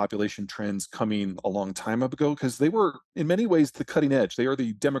and depopulation trends coming a long time ago because they were, in many ways, the cutting edge. They are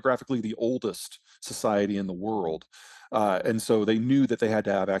demographically the oldest society in the world. And so they knew that they had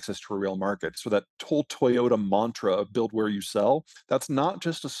to have access to a real market. So that whole Toyota mantra of build where you sell, that's not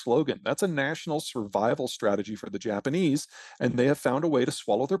just a slogan. That's a national survival strategy for the Japanese. And they have found a way to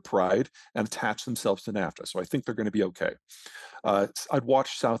swallow their pride and attach themselves to NAFTA. So I think they're going to be okay. I'd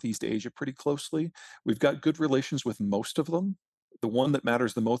watch Southeast Asia pretty closely. We've got good relations with most of them. The one that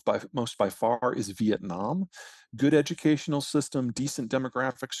matters the most by far is Vietnam. Good educational system, decent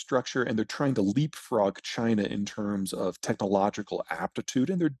demographic structure, and they're trying to leapfrog China in terms of technological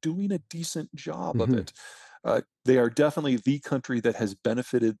aptitude, and they're doing a decent job of Mm-hmm. it. They are definitely the country that has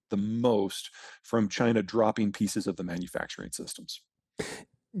benefited the most from China dropping pieces of the manufacturing systems.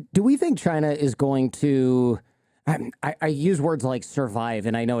 Do we think China is going to? I use words like survive,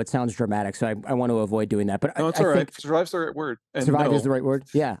 and I know it sounds dramatic, so I want to avoid doing that. But No, it's I all right. think Survive's the right word. And survive is no, the right word.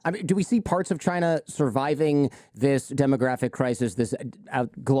 Yeah. I mean, do we see parts of China surviving this demographic crisis, this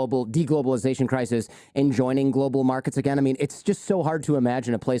global deglobalization crisis, and joining global markets again? I mean, it's just so hard to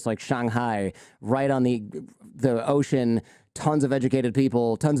imagine a place like Shanghai, right on the ocean, tons of educated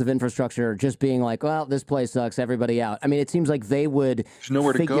people, tons of infrastructure, just being like, well, this place sucks, everybody out. I mean, it seems like they would there's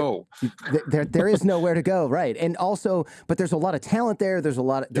nowhere to figure go. there is nowhere to go, right? And also, but there's a lot of talent there. There's a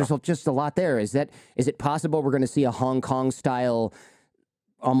lot. There's just a lot there. Is it possible we're going to see a Hong Kong style,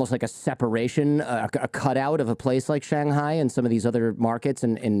 almost like a separation, a cutout of a place like Shanghai and some of these other markets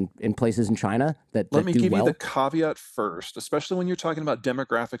and in places in China that Let me do give well? you the caveat first, especially when you're talking about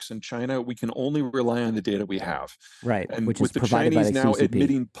demographics in China, we can only rely on the data we have. Right, And which is with the provided by Chinese the now CCP.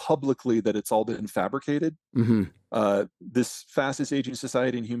 admitting publicly that it's all been fabricated, Mm-hmm. this fastest aging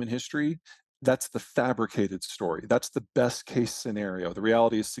society in human history, that's the fabricated story. That's the best case scenario. The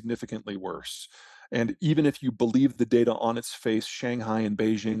reality is significantly worse. And even if you believe the data on its face, Shanghai and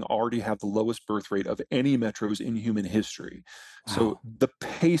Beijing already have the lowest birth rate of any metros in human history. So Wow. the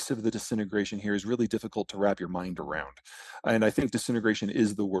pace of the disintegration here is really difficult to wrap your mind around. And I think disintegration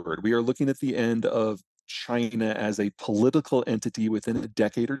is the word. We are looking at the end of China as a political entity within a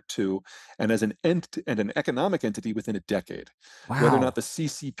decade or two, and as an economic entity within a decade. Whether or not Wow. the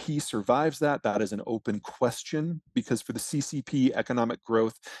CCP survives that, that is an open question, because for the CCP, economic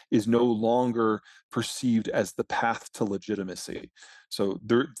growth is no longer perceived as the path to legitimacy. So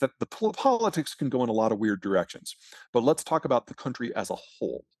the politics can go in a lot of weird directions. But let's talk about the country as a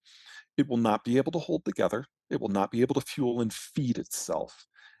whole. It will not be able to hold together. It will not be able to fuel and feed itself.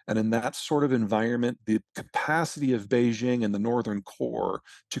 And in that sort of environment, the capacity of Beijing and the northern core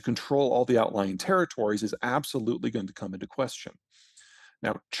to control all the outlying territories is absolutely going to come into question.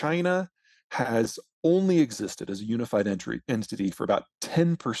 Now, China has only existed as a unified entity for about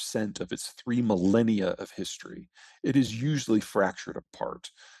 10% of its 3 millennia of history. It is usually fractured apart.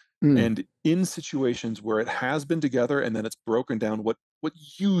 Mm. And in situations where it has been together and then it's broken down, what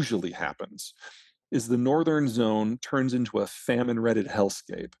usually happens is the northern zone turns into a famine-redded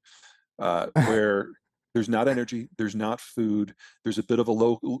hellscape, where there's not energy, there's not food, there's a bit of a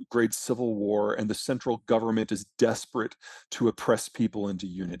low-grade civil war, and the central government is desperate to oppress people into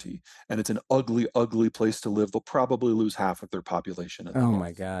unity. And it's an ugly, ugly place to live. They'll probably lose half of their population in the Oh north.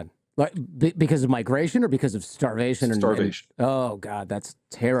 my God. Like because of migration or because of starvation and Starvation. oh God, that's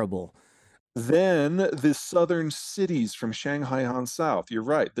terrible. Then the southern cities from Shanghai on south, you're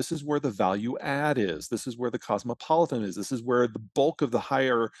right. This is where the value add is. This is where the cosmopolitan is. This is where the bulk of the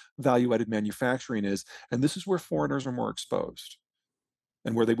higher value added manufacturing is. And this is where foreigners are more exposed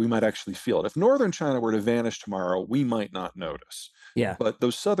and where we might actually feel it. If northern China were to vanish tomorrow, we might not notice. Yeah. But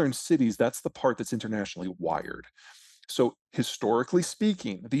those southern cities, that's the part that's internationally wired. So historically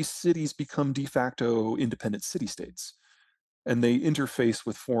speaking, these cities become de facto independent city states, and they interface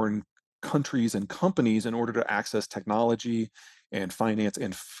with foreign countries and companies in order to access technology and finance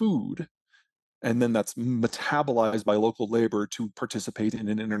and food. And then that's metabolized by local labor to participate in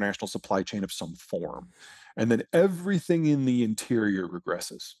an international supply chain of some form. And then everything in the interior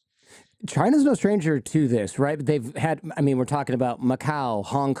regresses. China's no stranger to this, right? They've had, I mean, we're talking about Macau,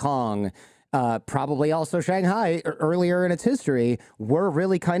 Hong Kong, probably also Shanghai earlier in its history were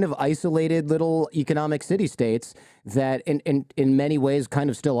really kind of isolated little economic city states that in many ways kind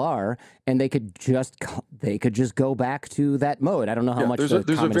of still are, and they could just go back to that mode. I don't know how much there's the a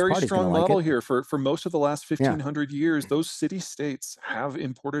Communist very Party's gonna strong like model it. here. For most of the last Yeah. 1500 years, those city states have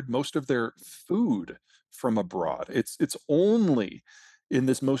imported most of their food from abroad. It's only in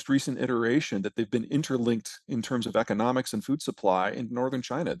this most recent iteration that they've been interlinked in terms of economics and food supply in northern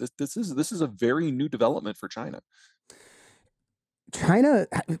China. This is a very new development for China. China,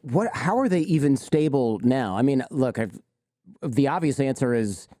 how are they even stable now? I mean, look, the obvious answer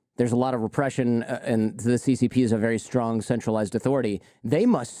is there's a lot of repression, and the CCP is a very strong centralized authority. They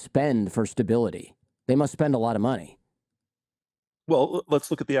must spend for stability. They must spend a lot of money. Well,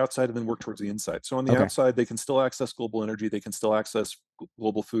 let's look at the outside and then work towards the inside. So on the Okay. outside, they can still access global energy, they can still access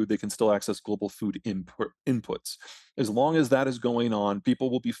global food, they can still access global food inputs. As long as that is going on, people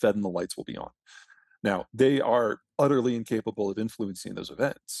will be fed and the lights will be on. Now, they are utterly incapable of influencing those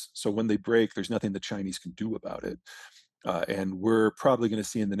events. So when they break, there's nothing the Chinese can do about it. And we're probably going to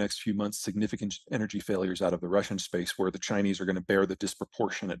see in the next few months significant energy failures out of the Russian space, where the Chinese are going to bear the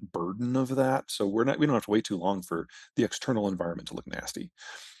disproportionate burden of that. So we don't have to wait too long for the external environment to look nasty.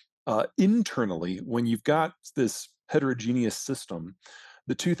 Internally, when you've got this heterogeneous system,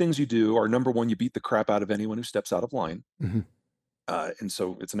 the two things you do are, number one, you beat the crap out of anyone who steps out of line. Hmm. And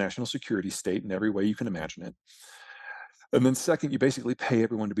so it's a national security state in every way you can imagine it. And then second, you basically pay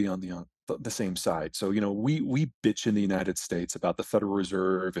everyone to be on the same side. So, we bitch in the United States about the Federal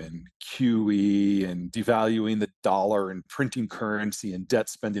Reserve and QE and devaluing the dollar and printing currency and debt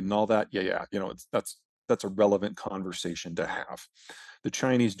spending and all that. Yeah. That's a relevant conversation to have. The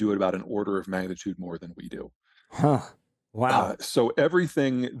Chinese do it about an order of magnitude more than we do. Huh. Wow. So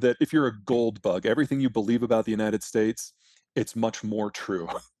everything that, if you're a gold bug, everything you believe about the United States, it's much more true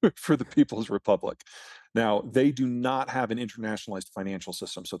for the People's Republic. Now, they do not have an internationalized financial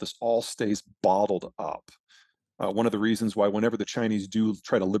system, so this all stays bottled up. One of the reasons why whenever the Chinese do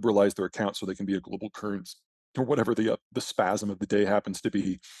try to liberalize their account so they can be a global currency, or whatever the spasm of the day happens to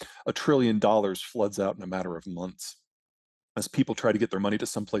be, $1 trillion floods out in a matter of months as people try to get their money to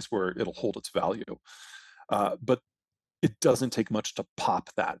someplace where it'll hold its value. But it doesn't take much to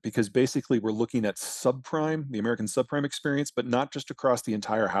pop that, because basically we're looking at subprime, the American subprime experience, but not just across the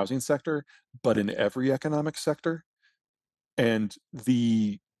entire housing sector, but in every economic sector. And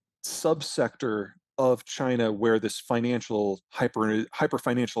the subsector of China where this financial hyper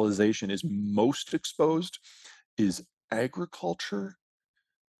financialization is most exposed is agriculture.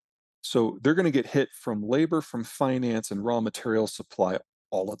 So they're going to get hit from labor, from finance, and raw material supply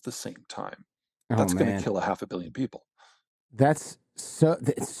all at the same time. Oh That's going to man. kill 500 million people. That's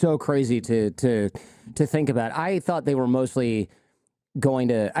it's so crazy to think about. I thought they were mostly going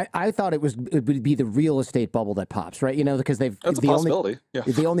to. I thought it would be the real estate bubble that pops, right? Because That's a possibility.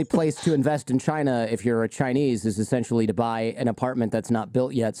 the only place to invest in China, if you're a Chinese, is essentially to buy an apartment that's not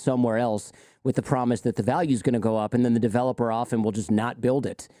built yet somewhere else, with the promise that the value is going to go up, and then the developer often will just not build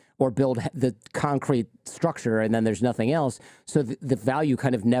it or build the concrete structure, and then there's nothing else. So the value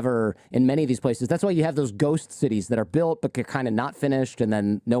kind of never, in many of these places, that's why you have those ghost cities that are built but kind of not finished, and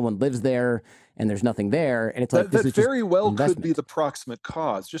then no one lives there, and there's nothing there. And it's like, That this is very well could be investment. the proximate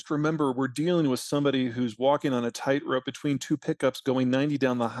cause. Just remember, we're dealing with somebody who's walking on a tightrope between two pickups going 90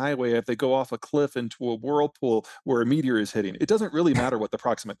 down the highway if they go off a cliff into a whirlpool where a meteor is hitting. It doesn't really matter what the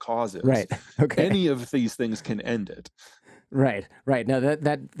proximate cause is. Right. Okay. Any of these things can end it. Right. Right. No,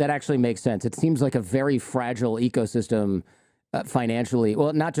 that actually makes sense. It seems like a very fragile ecosystem. Financially,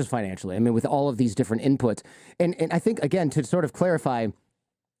 well, not just financially. I mean, with all of these different inputs, and I think, again, to sort of clarify,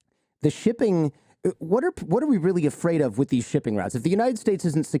 the shipping. What are we really afraid of with these shipping routes? If the United States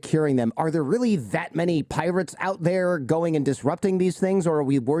isn't securing them, are there really that many pirates out there going and disrupting these things, or are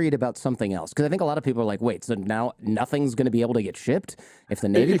we worried about something else? Because I think a lot of people are like, wait, so now nothing's going to be able to get shipped if the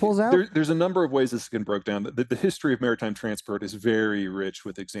Navy pulls out? There's a number of ways this can break down. The history of maritime transport is very rich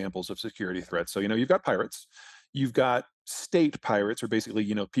with examples of security threats. So, you've got pirates. You've got state pirates, or basically,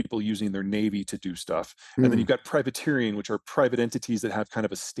 people using their navy to do stuff. And then you've got privateering, which are private entities that have kind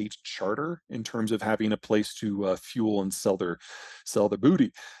of a state charter in terms of having a place to fuel and sell their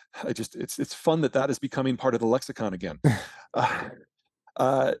booty. It's fun that is becoming part of the lexicon again.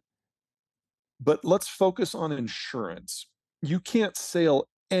 uh, but let's focus on insurance. You can't sail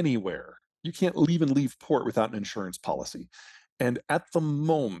anywhere. You can't leave port without an insurance policy. And at the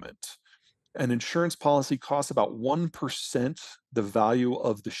moment, an insurance policy costs about 1% the value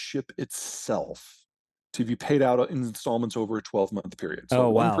of the ship itself to be paid out in installments over a 12-month period. So Oh,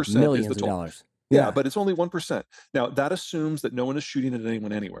 wow. 1% is Millions the of total. dollars. Yeah, but it's only 1%. Now, that assumes that no one is shooting at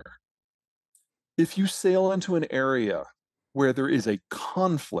anyone anywhere. If you sail into an area where there is a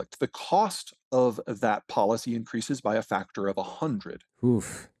conflict, the cost of that policy increases by a factor of 100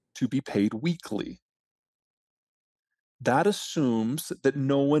 Oof. to be paid weekly. That assumes that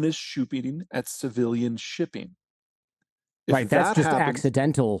no one is shooting at civilian shipping. If Right, that's that just happens,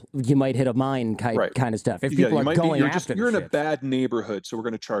 accidental. You might hit a mine kind of stuff. If people are going after you're in a ships. bad neighborhood, so we're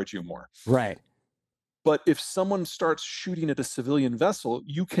going to charge you more. Right. But if someone starts shooting at a civilian vessel,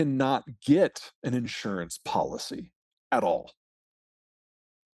 you cannot get an insurance policy at all.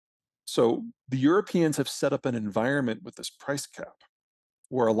 So the Europeans have set up an environment with this price cap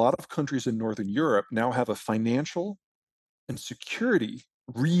where a lot of countries in Northern Europe now have a financial and security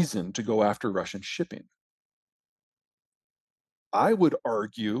reason to go after Russian shipping. I would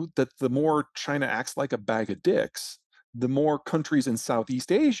argue that the more China acts like a bag of dicks, the more countries in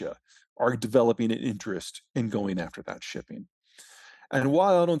Southeast Asia are developing an interest in going after that shipping. And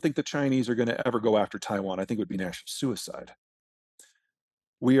while I don't think the Chinese are going to ever go after Taiwan, I think it would be national suicide.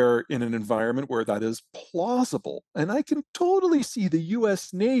 We are in an environment where that is plausible. And I can totally see the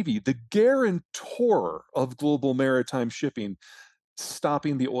US Navy, the guarantor of global maritime shipping,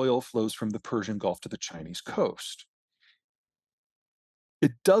 stopping the oil flows from the Persian Gulf to the Chinese coast.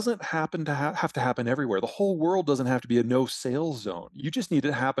 It doesn't happen to have to happen everywhere. The whole world doesn't have to be a no sales zone. You just need it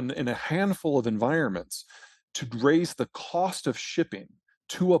to happen in a handful of environments to raise the cost of shipping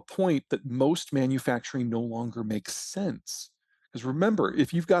to a point that most manufacturing no longer makes sense. Because remember,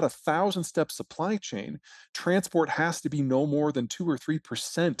 if you've got a 1,000-step supply chain, transport has to be no more than 2 or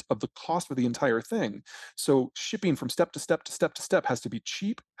 3% of the cost of the entire thing. So shipping from step to step to step to step has to be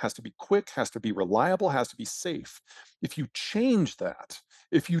cheap, has to be quick, has to be reliable, has to be safe. If you change that,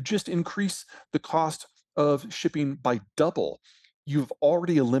 if you just increase the cost of shipping by double, you've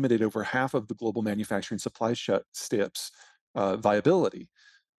already eliminated over half of the global manufacturing supply steps viability.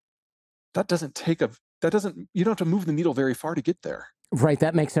 That doesn't take a you don't have to move the needle very far to get there. Right,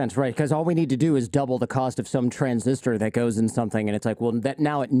 that makes sense, right? Because all we need to do is double the cost of some transistor that goes in something, and it's like, well, that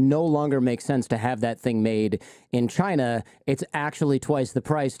now it no longer makes sense to have that thing made in China. It's actually twice the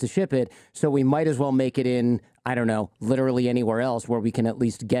price to ship it, so we might as well make it in, I don't know, literally anywhere else where we can at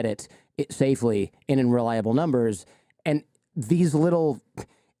least get it safely and in reliable numbers. And these little,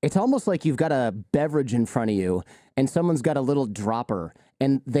 it's almost like you've got a beverage in front of you, and someone's got a little dropper,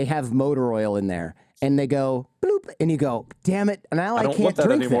 and they have motor oil in there, and they go bloop, and you go, damn it, now I can't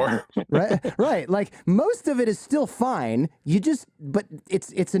drink anymore. Right, right. Like most of it is still fine. You just, but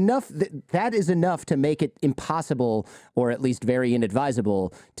it's enough that is enough to make it impossible, or at least very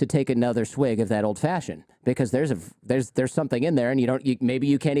inadvisable, to take another swig of that old fashioned, because there's something in there, and maybe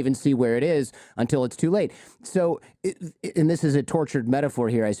you can't even see where it is until it's too late. So, and this is a tortured metaphor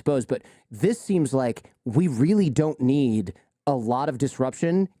here, I suppose, but this seems like we really don't need a lot of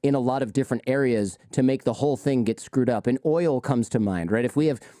disruption in a lot of different areas to make the whole thing get screwed up. And oil comes to mind, right? If we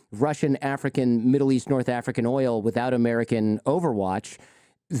have Russian, African, Middle East, North African oil without American overwatch,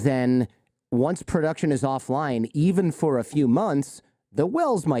 then once production is offline, even for a few months, the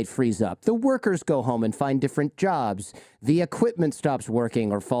wells might freeze up. The workers go home and find different jobs. The equipment stops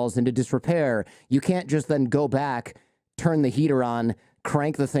working or falls into disrepair. You can't just then go back, turn the heater on,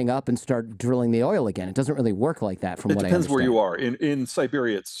 crank the thing up and start drilling the oil again. It doesn't really work like that, from what I understand. It depends where you are. In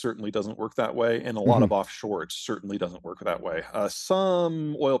Siberia, it certainly doesn't work that way, and a lot of offshore, it certainly doesn't work that way.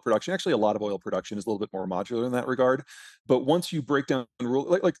 Some oil production, actually a lot of oil production, is a little bit more modular in that regard. But once you break down the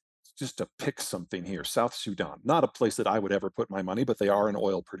rule, like just to pick something here, South Sudan, not a place that I would ever put my money, but they are an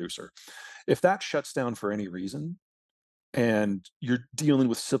oil producer. If that shuts down for any reason, and you're dealing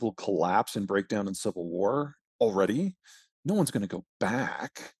with civil collapse and breakdown and civil war already, no one's going to go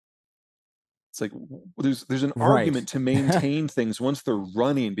back. It's like there's an argument to maintain things once they're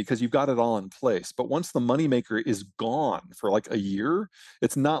running because you've got it all in place. But once the moneymaker is gone for like a year,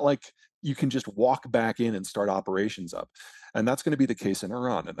 it's not like you can just walk back in and start operations up. And that's going to be the case in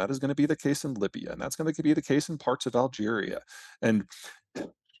Iran, and that is going to be the case in Libya, and that's going to be the case in parts of Algeria. And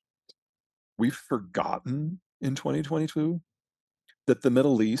we've forgotten in 2022 that the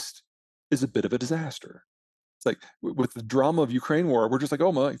Middle East is a bit of a disaster. It's like with the drama of Ukraine war, we're just like,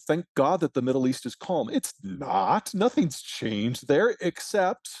 oh my, thank God that the Middle East is calm. It's not. Nothing's changed there,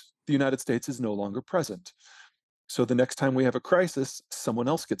 except the United States is no longer present. So the next time we have a crisis, someone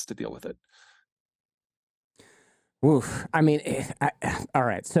else gets to deal with it. Oof. I mean, all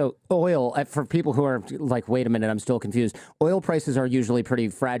right. So oil, for people who are like, wait a minute, I'm still confused. Oil prices are usually pretty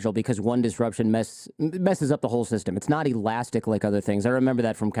fragile because one disruption messes up the whole system. It's not elastic like other things. I remember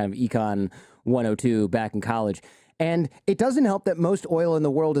that from kind of Econ 102 back in college. And it doesn't help that most oil in the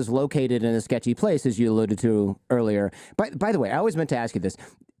world is located in a sketchy place, as you alluded to earlier. By the way, I always meant to ask you this.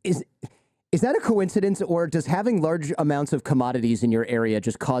 Is that a coincidence, or does having large amounts of commodities in your area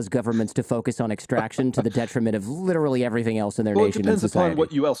just cause governments to focus on extraction to the detriment of literally everything else in their nation and society? It depends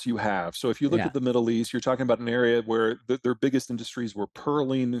upon what else you have. So if you look at the Middle East, you're talking about an area where their biggest industries were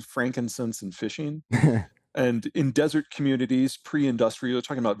pearling, frankincense, and fishing. And in desert communities, pre-industrial, you're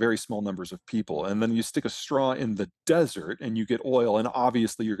talking about very small numbers of people. And then you stick a straw in the desert and you get oil, and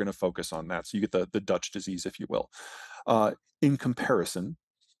obviously you're going to focus on that. So you get the Dutch disease, if you will. In comparison,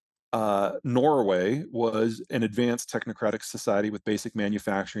 Norway was an advanced technocratic society with basic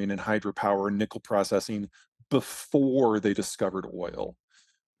manufacturing and hydropower and nickel processing before they discovered oil.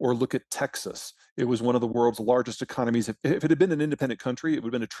 Or look at Texas. It was one of the world's largest economies. If it had been an independent country, it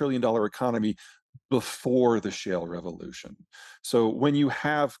would have been $1 trillion economy before the shale revolution. So when you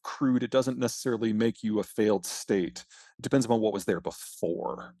have crude, it doesn't necessarily make you a failed state. It depends on what was there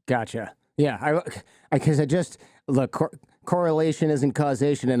before. Gotcha. Yeah, because I just look, correlation isn't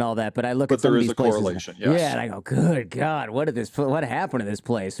causation and all that, but I look at some of these places. But there is a correlation, yes. Yeah, and I go, good God, what happened to this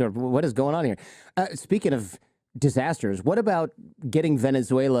place, or what is going on here? Speaking of disasters, what about getting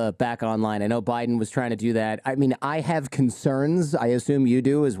Venezuela back online? I know Biden was trying to do that. I mean, I have concerns. I assume you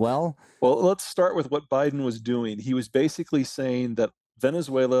do as well. Well, let's start with what Biden was doing. He was basically saying that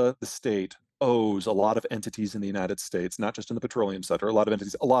Venezuela, the state, owes a lot of entities in the United States, not just in the petroleum sector, a lot of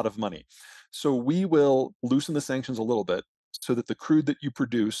entities, a lot of money. So we will loosen the sanctions a little bit so that the crude that you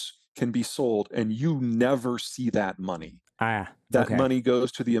produce can be sold and you never see that money. That Okay. money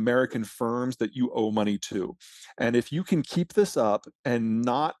goes to the American firms that you owe money to. And if you can keep this up and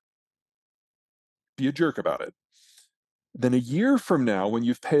not be a jerk about it, then a year from now, when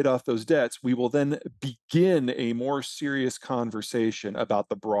you've paid off those debts, we will then begin a more serious conversation about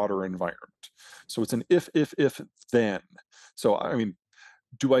the broader environment. So it's an if, then. So, I mean,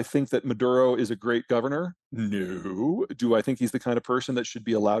 do I think that Maduro is a great governor? No. Do I think he's the kind of person that should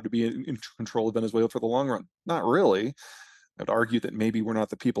be allowed to be in control of Venezuela for the long run? Not really. I'd argue that maybe we're not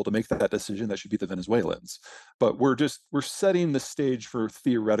the people to make that decision. That should be the Venezuelans. But we're setting the stage for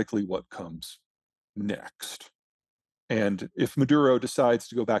theoretically what comes next. And if Maduro decides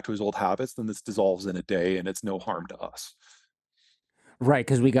to go back to his old habits, then this dissolves in a day and it's no harm to us. Right,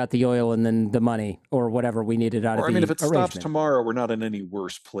 because we got the oil and then the money or whatever we needed out of the I mean, if it stops arrangement. tomorrow, we're not in any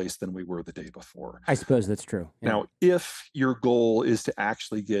worse place than we were the day before. I suppose that's true. Yeah. Now, if your goal is to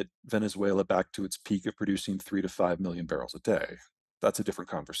actually get Venezuela back to its peak of producing 3 to 5 million barrels a day, that's a different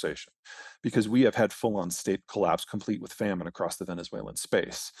conversation, because we have had full-on state collapse complete with famine across the Venezuelan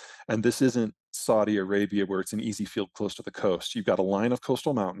space. And this isn't Saudi Arabia where it's an easy field close to the coast. You've got a line of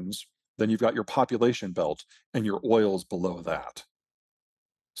coastal mountains, then you've got your population belt, and your oil's below that.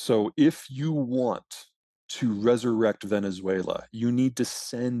 So if you want to resurrect Venezuela, you need to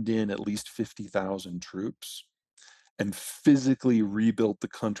send in at least 50,000 troops and physically rebuild the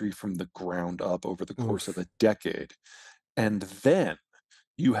country from the ground up over the course of a decade. And then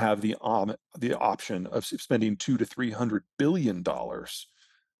you have the option of spending $200 to $300 billion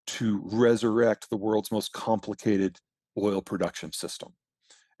to resurrect the world's most complicated oil production system.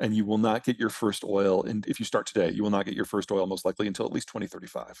 And you will not get your first oil, and if you start today, you will not get your first oil most likely until at least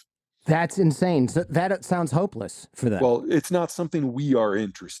 2035. That's insane. So that sounds hopeless for them. Well, it's not something we are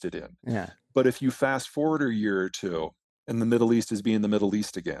interested in. Yeah. But if you fast forward a year or two, and the Middle East is being the Middle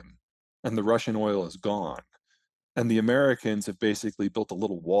East again, and the Russian oil is gone, and the Americans have basically built a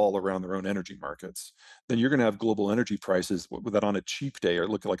little wall around their own energy markets, then you're going to have global energy prices that on a cheap day are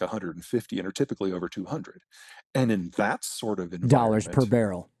looking like 150 and are typically over 200. And in that sort of environment, dollars per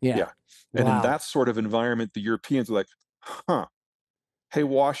barrel. Yeah. Yeah. And Wow. in that sort of environment, the Europeans are like, hey,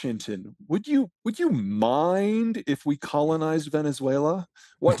 Washington, would you mind if we colonized Venezuela?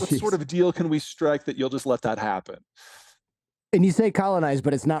 What sort of deal can we strike that you'll just let that happen? And you say colonize,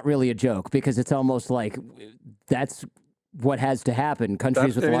 but it's not really a joke, because it's almost like that's what has to happen.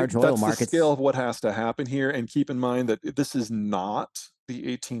 Countries with large oil markets. That's the scale of what has to happen here. And keep in mind that this is not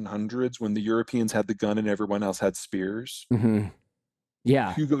the 1800s when the Europeans had the gun and everyone else had spears. Mm-hmm.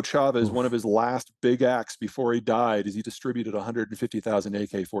 Yeah. Hugo Chavez, one of his last big acts before he died, is he distributed 150,000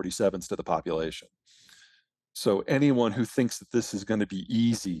 AK-47s to the population. So anyone who thinks that this is going to be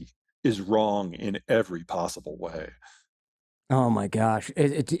easy is wrong in every possible way. Oh my gosh.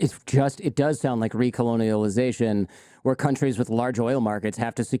 It does sound like recolonialization, where countries with large oil markets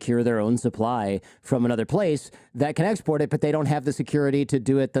have to secure their own supply from another place that can export it, but they don't have the security to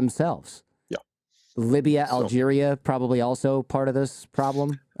do it themselves. Yeah. Libya, Algeria, probably also part of this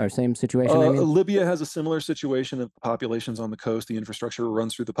problem, or same situation. Libya has a similar situation of populations on the coast. The infrastructure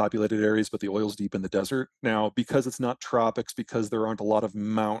runs through the populated areas, but the oil's deep in the desert. Now, because it's not tropics, because there aren't a lot of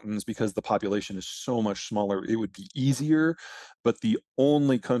mountains, because the population is so much smaller, it would be easier. But the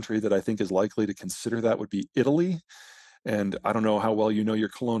only country that I think is likely to consider that would be Italy. And I don't know how well you know your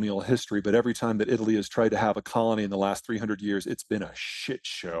colonial history, but every time that Italy has tried to have a colony in the last 300 years, it's been a shit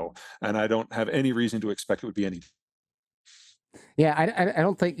show. And I don't have any reason to expect it would be any. Yeah, I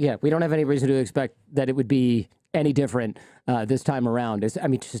don't think, we don't have any reason to expect that it would be any different this time around.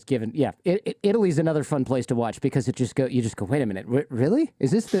 Just given, Italy's another fun place to watch, because you just go, wait a minute, really?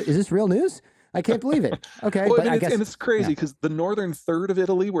 Is this real news? I can't believe it. Okay. Well, but I guess, and it's crazy because the northern third of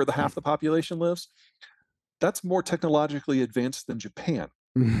Italy, where half the population lives, that's more technologically advanced than Japan.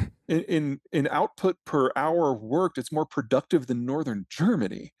 In output per hour worked, it's more productive than northern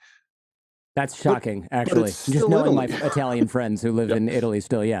Germany. That's shocking, actually. Just knowing my Italian friends who live in Italy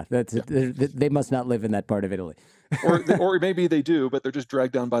still, they must not live in that part of Italy. or maybe they do, but they're just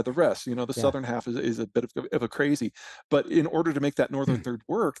dragged down by the rest. You know, the southern half is a bit of a crazy. But in order to make that northern third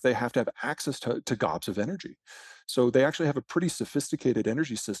work, they have to have access to gobs of energy. So they actually have a pretty sophisticated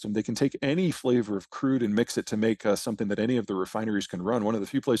energy system. They can take any flavor of crude and mix it to make something that any of the refineries can run. One of the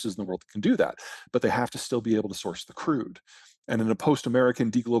few places in the world that can do that. But they have to still be able to source the crude. And in a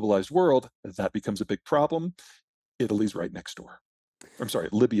post-American deglobalized world, that becomes a big problem. Italy's right next door. I'm sorry,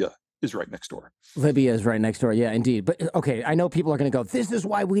 Libya is right next door. Libya is right next door. Yeah, indeed. But okay, I know people are going to go, this is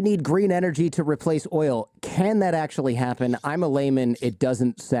why we need green energy to replace oil. Can that actually happen? I'm a layman. It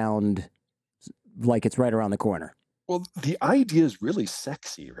doesn't sound like it's right around the corner. Well, the idea is really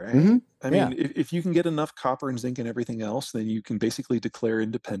sexy, right? Mm-hmm. I mean, if you can get enough copper and zinc and everything else, then you can basically declare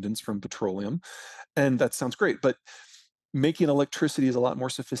independence from petroleum. And that sounds great. But making electricity is a lot more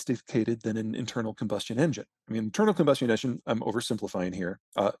sophisticated than an internal combustion engine. I mean, internal combustion engine, I'm oversimplifying here.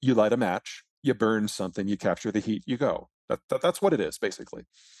 You light a match, you burn something, you capture the heat, you go. That's what it is, basically.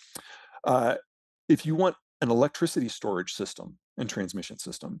 If you want an electricity storage system and transmission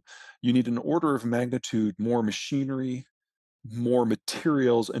system, you need an order of magnitude more machinery, more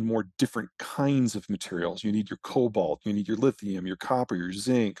materials, and more different kinds of materials. You need your cobalt, you need your lithium, your copper, your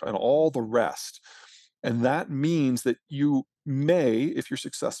zinc, and all the rest. And that means that you may, if you're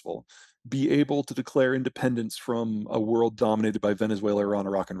successful, be able to declare independence from a world dominated by Venezuela, Iran,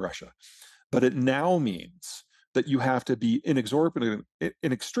 Iraq, and Russia. But it now means that you have to be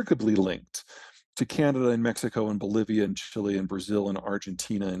inextricably linked to Canada and Mexico and Bolivia and Chile and Brazil and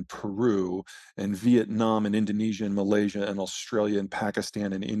Argentina and Peru and Vietnam and Indonesia and Malaysia and Australia and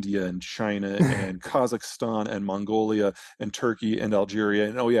Pakistan and India and China and Kazakhstan and Mongolia and Turkey and Algeria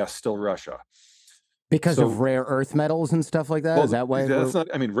and, oh yeah, still Russia. Because of rare earth metals and stuff like that? Well, is that why? That's not,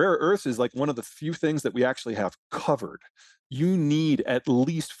 I mean, rare earths is like one of the few things that we actually have covered. You need at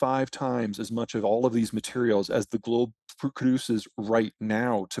least 5 times as much of all of these materials as the globe produces right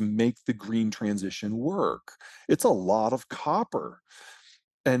now to make the green transition work. It's a lot of copper.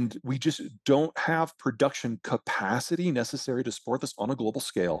 And we just don't have production capacity necessary to support this on a global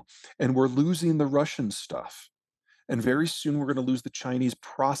scale. And we're losing the Russian stuff. And very soon we're going to lose the Chinese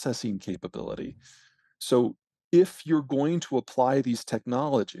processing capability. So if you're going to apply these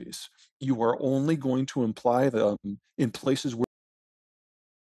technologies, you are only going to apply them in places where,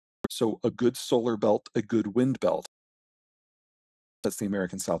 so a good solar belt, a good wind belt, that's the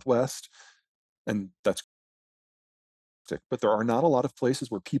American Southwest, and that's, but there are not a lot of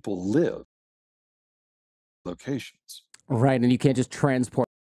places where people live, locations. Right, and you can't just transport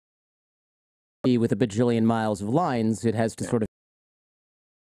with a bajillion miles of lines. It has to sort of.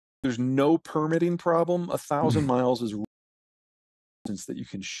 There's no permitting problem. 1,000 miles is distance that you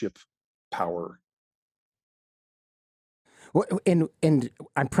can ship power. Well, and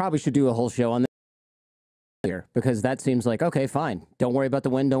I probably should do a whole show on this here because that seems like, okay, fine. Don't worry about the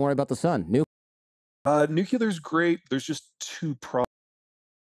wind. Don't worry about the sun. Nuclear's great. There's just 2 problems.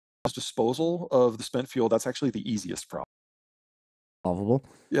 Disposal of the spent fuel. That's actually the easiest problem. Solvable.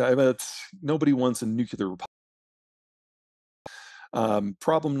 Yeah, I mean, nobody wants a nuclear.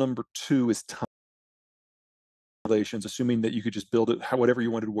 Problem number 2 is time relations, assuming that you could just build it whatever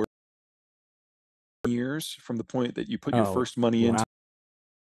you wanted to work years from the point that you put your first money into.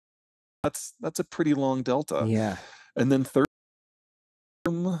 That's a pretty long delta. Yeah. And then third,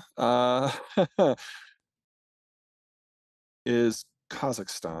 is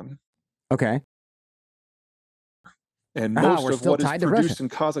Kazakhstan. Okay. And most of what is produced in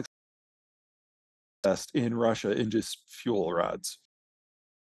Kazakhstan in Russia in just fuel rods.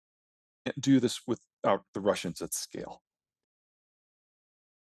 Can't do this without the Russians at scale.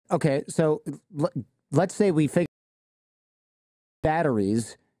 Okay, so let's say we figure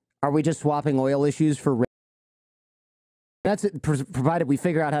batteries. Are we just swapping oil issues for? That's it, provided we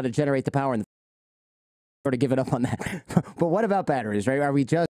figure out how to generate the power and sort of give it up on that. But what about batteries, right? Are we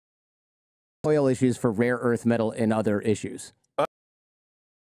just oil issues for rare earth metal and other issues?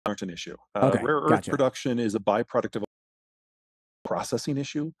 Aren't an issue. Okay, rare earth production is a byproduct of a processing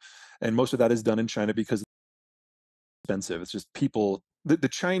issue, and most of that is done in China because it's expensive. It's just people. The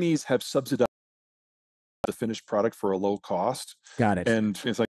Chinese have subsidized the finished product for a low cost. Got it. And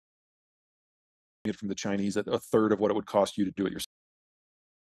it's like it from the Chinese at 1/3 of what it would cost you to do it yourself.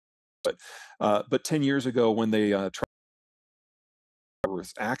 But 10 years ago, when they tried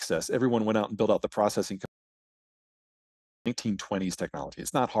access, everyone went out and built out the processing. 1920s technology.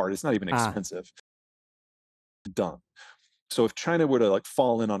 It's not hard. It's not even expensive. Done. So if China were to like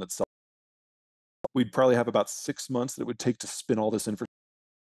fall in on itself, we'd probably have about 6 months that it would take to spin all this infrastructure.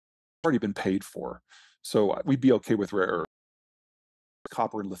 It's already been paid for. So we'd be okay with rare earth,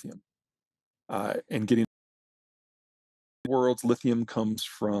 copper and lithium. And getting the world's lithium comes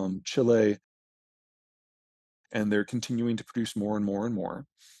from Chile, and they're continuing to produce more and more and more.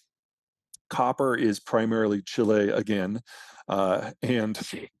 Copper is primarily Chile again, and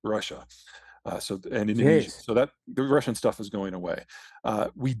Russia. And Indonesia. Jeez. So that the Russian stuff is going away.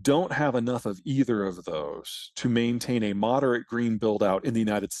 We don't have enough of either of those to maintain a moderate green build out in the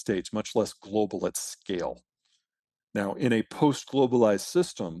United States, much less global at scale. Now, in a post-globalized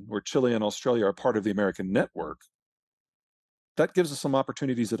system where Chile and Australia are part of the American network, that gives us some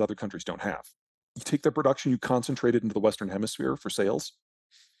opportunities that other countries don't have. You take their production, you concentrate it into the Western Hemisphere for sales.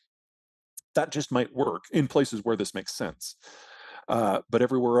 That just might work in places where this makes sense. But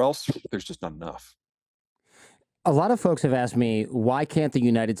everywhere else, there's just not enough. A lot of folks have asked me, why can't the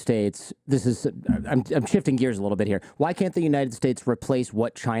United States, I'm shifting gears a little bit here. Why can't the United States replace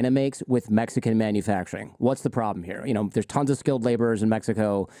what China makes with Mexican manufacturing? What's the problem here? You know, there's tons of skilled laborers in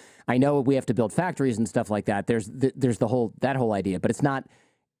Mexico. I know we have to build factories and stuff like that. There's that whole idea, but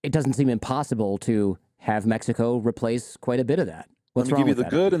it doesn't seem impossible to have Mexico replace quite a bit of that. Let me give you the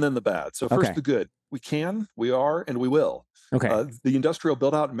good and then the bad. So first, the good. We can, we are, and we will. Okay. The industrial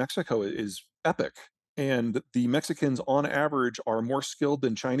build out in Mexico is epic. And the Mexicans, on average, are more skilled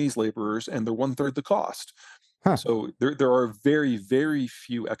than Chinese laborers, and they're 1/3 the cost. Huh. So there are very, very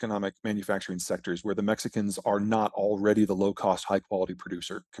few economic manufacturing sectors where the Mexicans are not already the low-cost, high-quality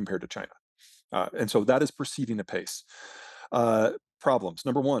producer compared to China. And so that is proceeding apace. Problems.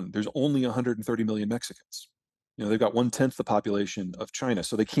 Number one, there's only 130 million Mexicans. You know, they've got 1/10 the population of China,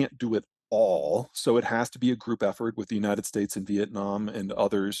 so they can't do it all. So it has to be a group effort with the United States and Vietnam and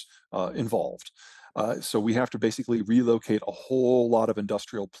others involved. So we have to basically relocate a whole lot of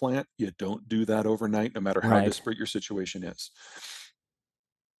industrial plant. You don't do that overnight, no matter how disparate your situation is.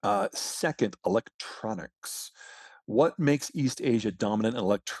 Second, electronics. What makes East Asia dominant in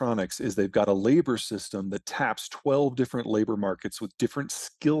electronics is they've got a labor system that taps 12 different labor markets with different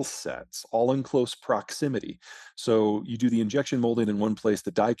skill sets, all in close proximity. So you do the injection molding in one place,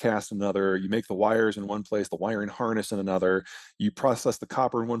 the die cast in another, you make the wires in one place, the wiring harness in another, you process the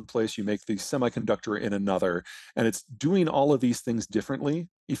copper in one place, you make the semiconductor in another. And it's doing all of these things differently,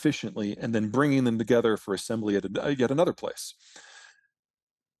 efficiently, and then bringing them together for assembly at yet another place.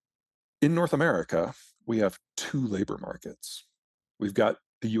 In North America, we have two labor markets. We've got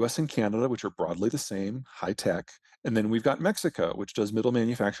the US and Canada, which are broadly the same, high tech, and then we've got Mexico, which does middle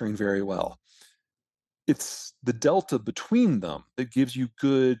manufacturing very well. It's the delta between them that gives you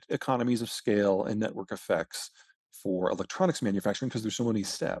good economies of scale and network effects for electronics manufacturing because there's so many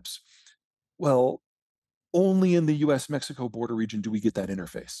steps. Well, only in the US Mexico border region do we get that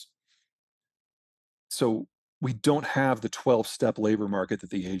interface. So we don't have the 12-step labor market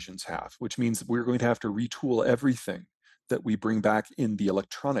that the Asians have, which means we're going to have to retool everything that we bring back in the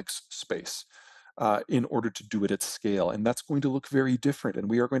electronics space in order to do it at scale. And that's going to look very different.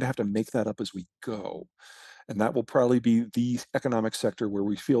 And we are going to have to make that up as we go. And that will probably be the economic sector where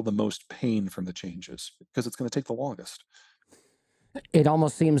we feel the most pain from the changes because it's going to take the longest. It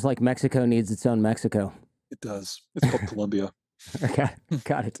almost seems like Mexico needs its own Mexico. It does. It's called Colombia. Okay,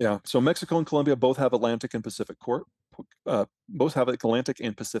 got it. Yeah. So Mexico and Colombia both have Atlantic and Pacific ports,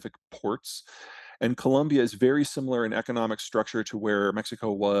 and Colombia is very similar in economic structure to where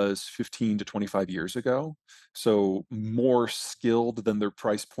Mexico was 15 to 25 years ago. So more skilled than their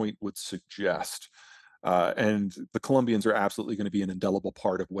price point would suggest. And the Colombians are absolutely going to be an indelible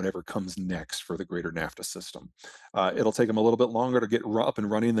part of whatever comes next for the greater NAFTA system. It'll take them a little bit longer to get up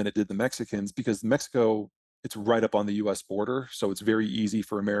and running than it did the Mexicans because Mexico, it's right up on the US border. So it's very easy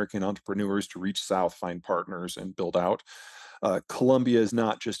for American entrepreneurs to reach south, find partners, and build out. Colombia is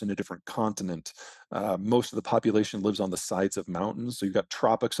not just in a different continent. Most of the population lives on the sides of mountains. So you've got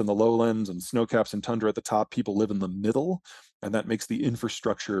tropics in the lowlands and snowcaps and tundra at the top. People live in the middle. And that makes the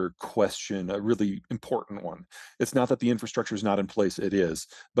infrastructure question a really important one. It's not that the infrastructure is not in place, it is,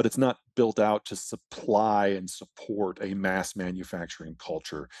 but it's not built out to supply and support a mass manufacturing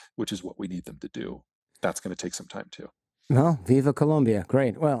culture, which is what we need them to do. That's going to take some time too. Well, Viva Colombia.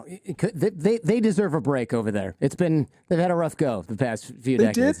 Great. Well, they deserve a break over there. They've had a rough go the past few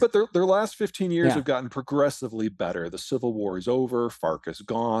decades. They did, but their last 15 years have gotten progressively better. The Civil War is over. FARC is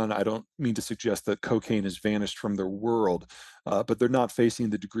gone. I don't mean to suggest that cocaine has vanished from their world, but they're not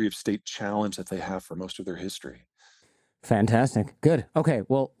facing the degree of state challenge that they have for most of their history. Fantastic. Good. Okay.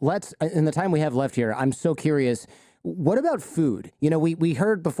 Well, in the time we have left here, I'm so curious. What about food? You know, we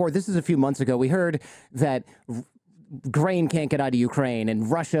heard before, this is a few months ago, we heard that grain can't get out of Ukraine and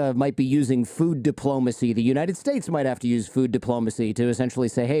Russia might be using food diplomacy. The United States might have to use food diplomacy to essentially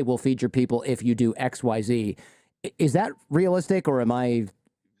say, hey, we'll feed your people if you do X, Y, Z. Is that realistic or am I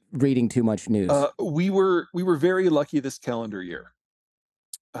reading too much news? We were very lucky this calendar year.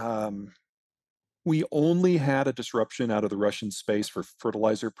 We only had a disruption out of the Russian space for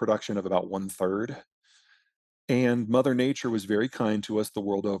fertilizer production of about 1/3. And Mother Nature was very kind to us the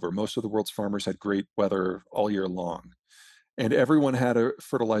world over. Most of the world's farmers had great weather all year long, and everyone had a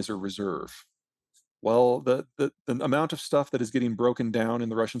fertilizer reserve. Well, the amount of stuff that is getting broken down in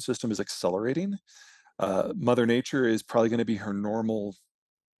the Russian system is accelerating. Mother Nature is probably going to be her normal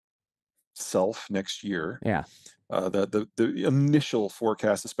self next year. Yeah. The initial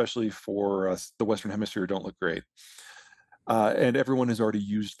forecast, especially for the Western Hemisphere, don't look great. And everyone has already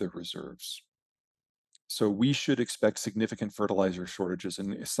used their reserves. So we should expect significant fertilizer shortages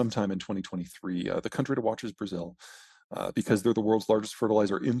sometime in 2023. The country to watch is Brazil, because they're the world's largest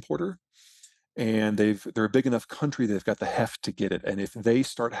fertilizer importer, and they're a big enough country, they've got the heft to get it. And if they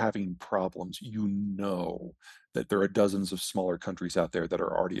start having problems, you know that there are dozens of smaller countries out there that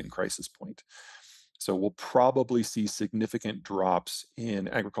are already in crisis point. So we'll probably see significant drops in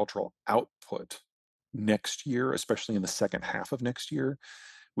agricultural output next year, especially in the second half of next year,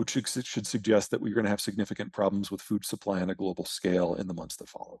 which should suggest that we're going to have significant problems with food supply on a global scale in the months that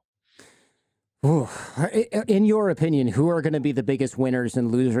follow. Ooh. In your opinion, who are going to be the biggest winners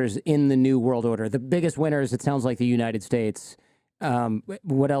and losers in the new world order? The biggest winners, it sounds like the United States.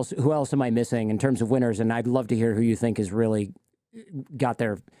 What else? Who else am I missing in terms of winners? And I'd love to hear who you think has really got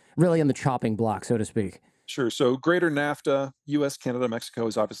there, really on the chopping block, so to speak. Sure. So greater NAFTA, US, Canada, Mexico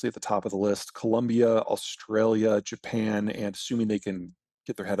is obviously at the top of the list. Colombia, Australia, Japan, and assuming they can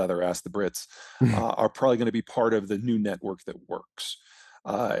get their head out of their ass, the Brits, are probably going to be part of the new network that works.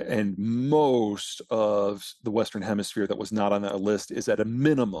 And most of the Western Hemisphere that was not on that list is at a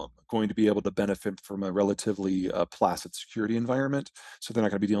minimum going to be able to benefit from a relatively placid security environment. So they're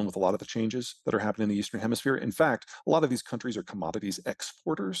not going to be dealing with a lot of the changes that are happening in the Eastern Hemisphere. In fact, a lot of these countries are commodities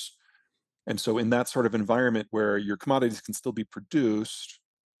exporters. And so in that sort of environment where your commodities can still be produced,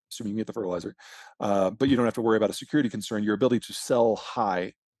 assuming you get the fertilizer, but you don't have to worry about a security concern, your ability to sell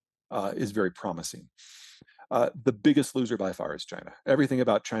high is very promising. The biggest loser by far is China. Everything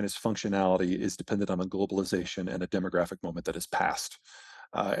about China's functionality is dependent on a globalization and a demographic moment that has passed.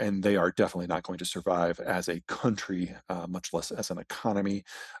 And they are definitely not going to survive as a country, much less as an economy.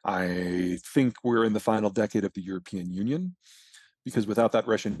 I think we're in the final decade of the European Union, because without that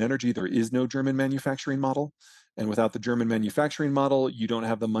Russian energy, there is no German manufacturing model. And without the German manufacturing model, you don't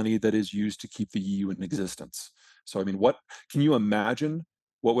have the money that is used to keep the EU in existence. So, I mean, what can you imagine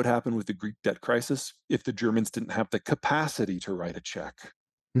what would happen with the Greek debt crisis if the Germans didn't have the capacity to write a check?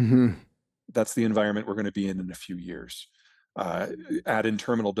 Mm-hmm. That's the environment we're going to be in a few years. Add in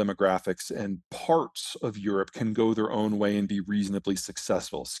terminal demographics, and parts of Europe can go their own way and be reasonably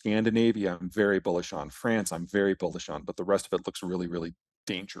successful. Scandinavia, I'm very bullish on. France, I'm very bullish on, but the rest of it looks really, really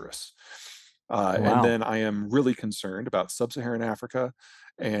dangerous. And then I am really concerned about sub-Saharan Africa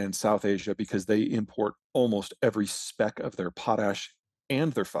and South Asia, because they import almost every speck of their potash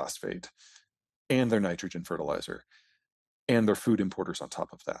and their phosphate and their nitrogen fertilizer, and their food importers on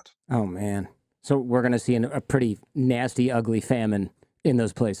top of that. Oh, man. So we're going to see a pretty nasty, ugly famine in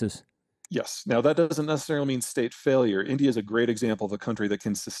those places. Yes. Now, that doesn't necessarily mean state failure. India is a great example of a country that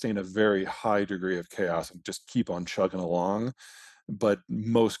can sustain a very high degree of chaos and just keep on chugging along. But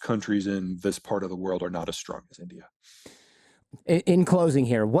most countries in this part of the world are not as strong as India. In closing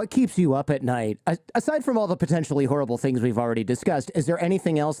here, what keeps you up at night? Aside from all the potentially horrible things we've already discussed, is there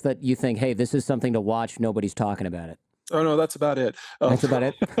anything else that you think, hey, this is something to watch, nobody's talking about it? Oh, no, that's about it. That's about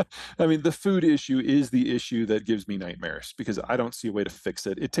it? I mean, the food issue is the issue that gives me nightmares, because I don't see a way to fix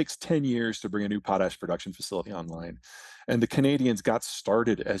it. It takes 10 years to bring a new potash production facility online. And the Canadians got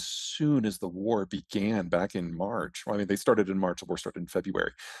started as soon as the war began back in March. Well, I mean, they started in March, the war started in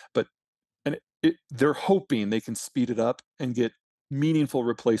February. But they're hoping they can speed it up and get meaningful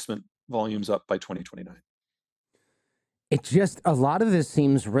replacement volumes up by 2029. It just, a lot of this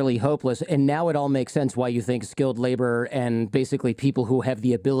seems really hopeless. And now it all makes sense why you think skilled labor and basically people who have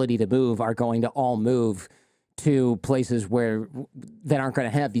the ability to move are going to all move to places where that aren't going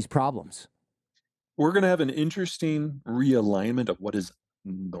to have these problems. We're going to have an interesting realignment of what is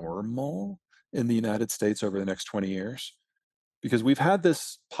normal in the United States over the next 20 years. Because we've had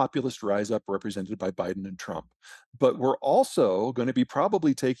this populist rise up represented by Biden and Trump, but we're also going to be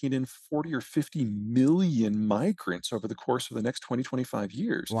probably taking in 40 or 50 million migrants over the course of the next 20, 25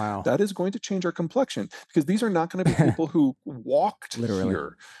 years. Wow. That is going to change our complexion, because these are not going to be people who walked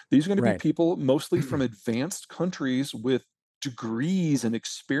here. These are going to be people mostly from advanced countries with degrees and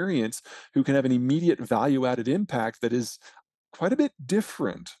experience who can have an immediate value added impact that is quite a bit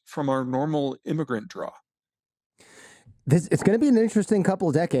different from our normal immigrant draw. It's going to be an interesting couple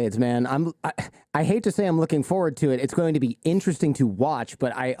of decades, man. I hate to say I'm looking forward to it. It's going to be interesting to watch,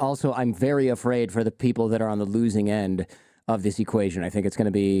 but I'm very afraid for the people that are on the losing end of this equation. I think that's going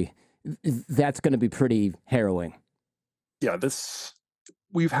to be pretty harrowing. Yeah,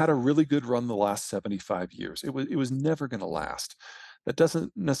 we've had a really good run the last 75 years. It was never going to last. That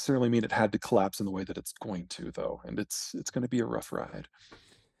doesn't necessarily mean it had to collapse in the way that it's going to, though, and it's going to be a rough ride.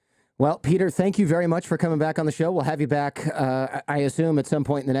 Well, Peter, thank you very much for coming back on the show. We'll have you back, I assume, at some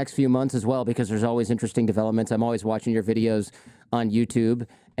point in the next few months as well, because there's always interesting developments. I'm always watching your videos on YouTube,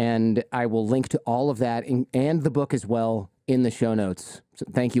 and I will link to all of that and the book as well in the show notes. So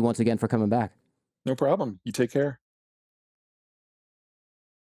thank you once again for coming back. No problem. You take care.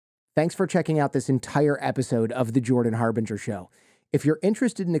 Thanks for checking out this entire episode of The Jordan Harbinger Show. If you're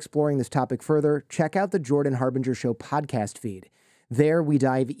interested in exploring this topic further, check out the Jordan Harbinger Show podcast feed. There, we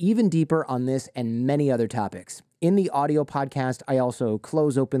dive even deeper on this and many other topics. In the audio podcast, I also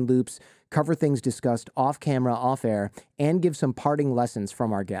close open loops, cover things discussed off camera, off air, and give some parting lessons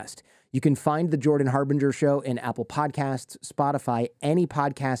from our guest. You can find The Jordan Harbinger Show in Apple Podcasts, Spotify, any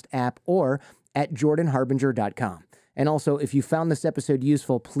podcast app, or at jordanharbinger.com. And also, if you found this episode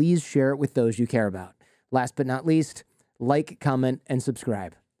useful, please share it with those you care about. Last but not least, like, comment, and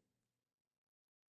subscribe.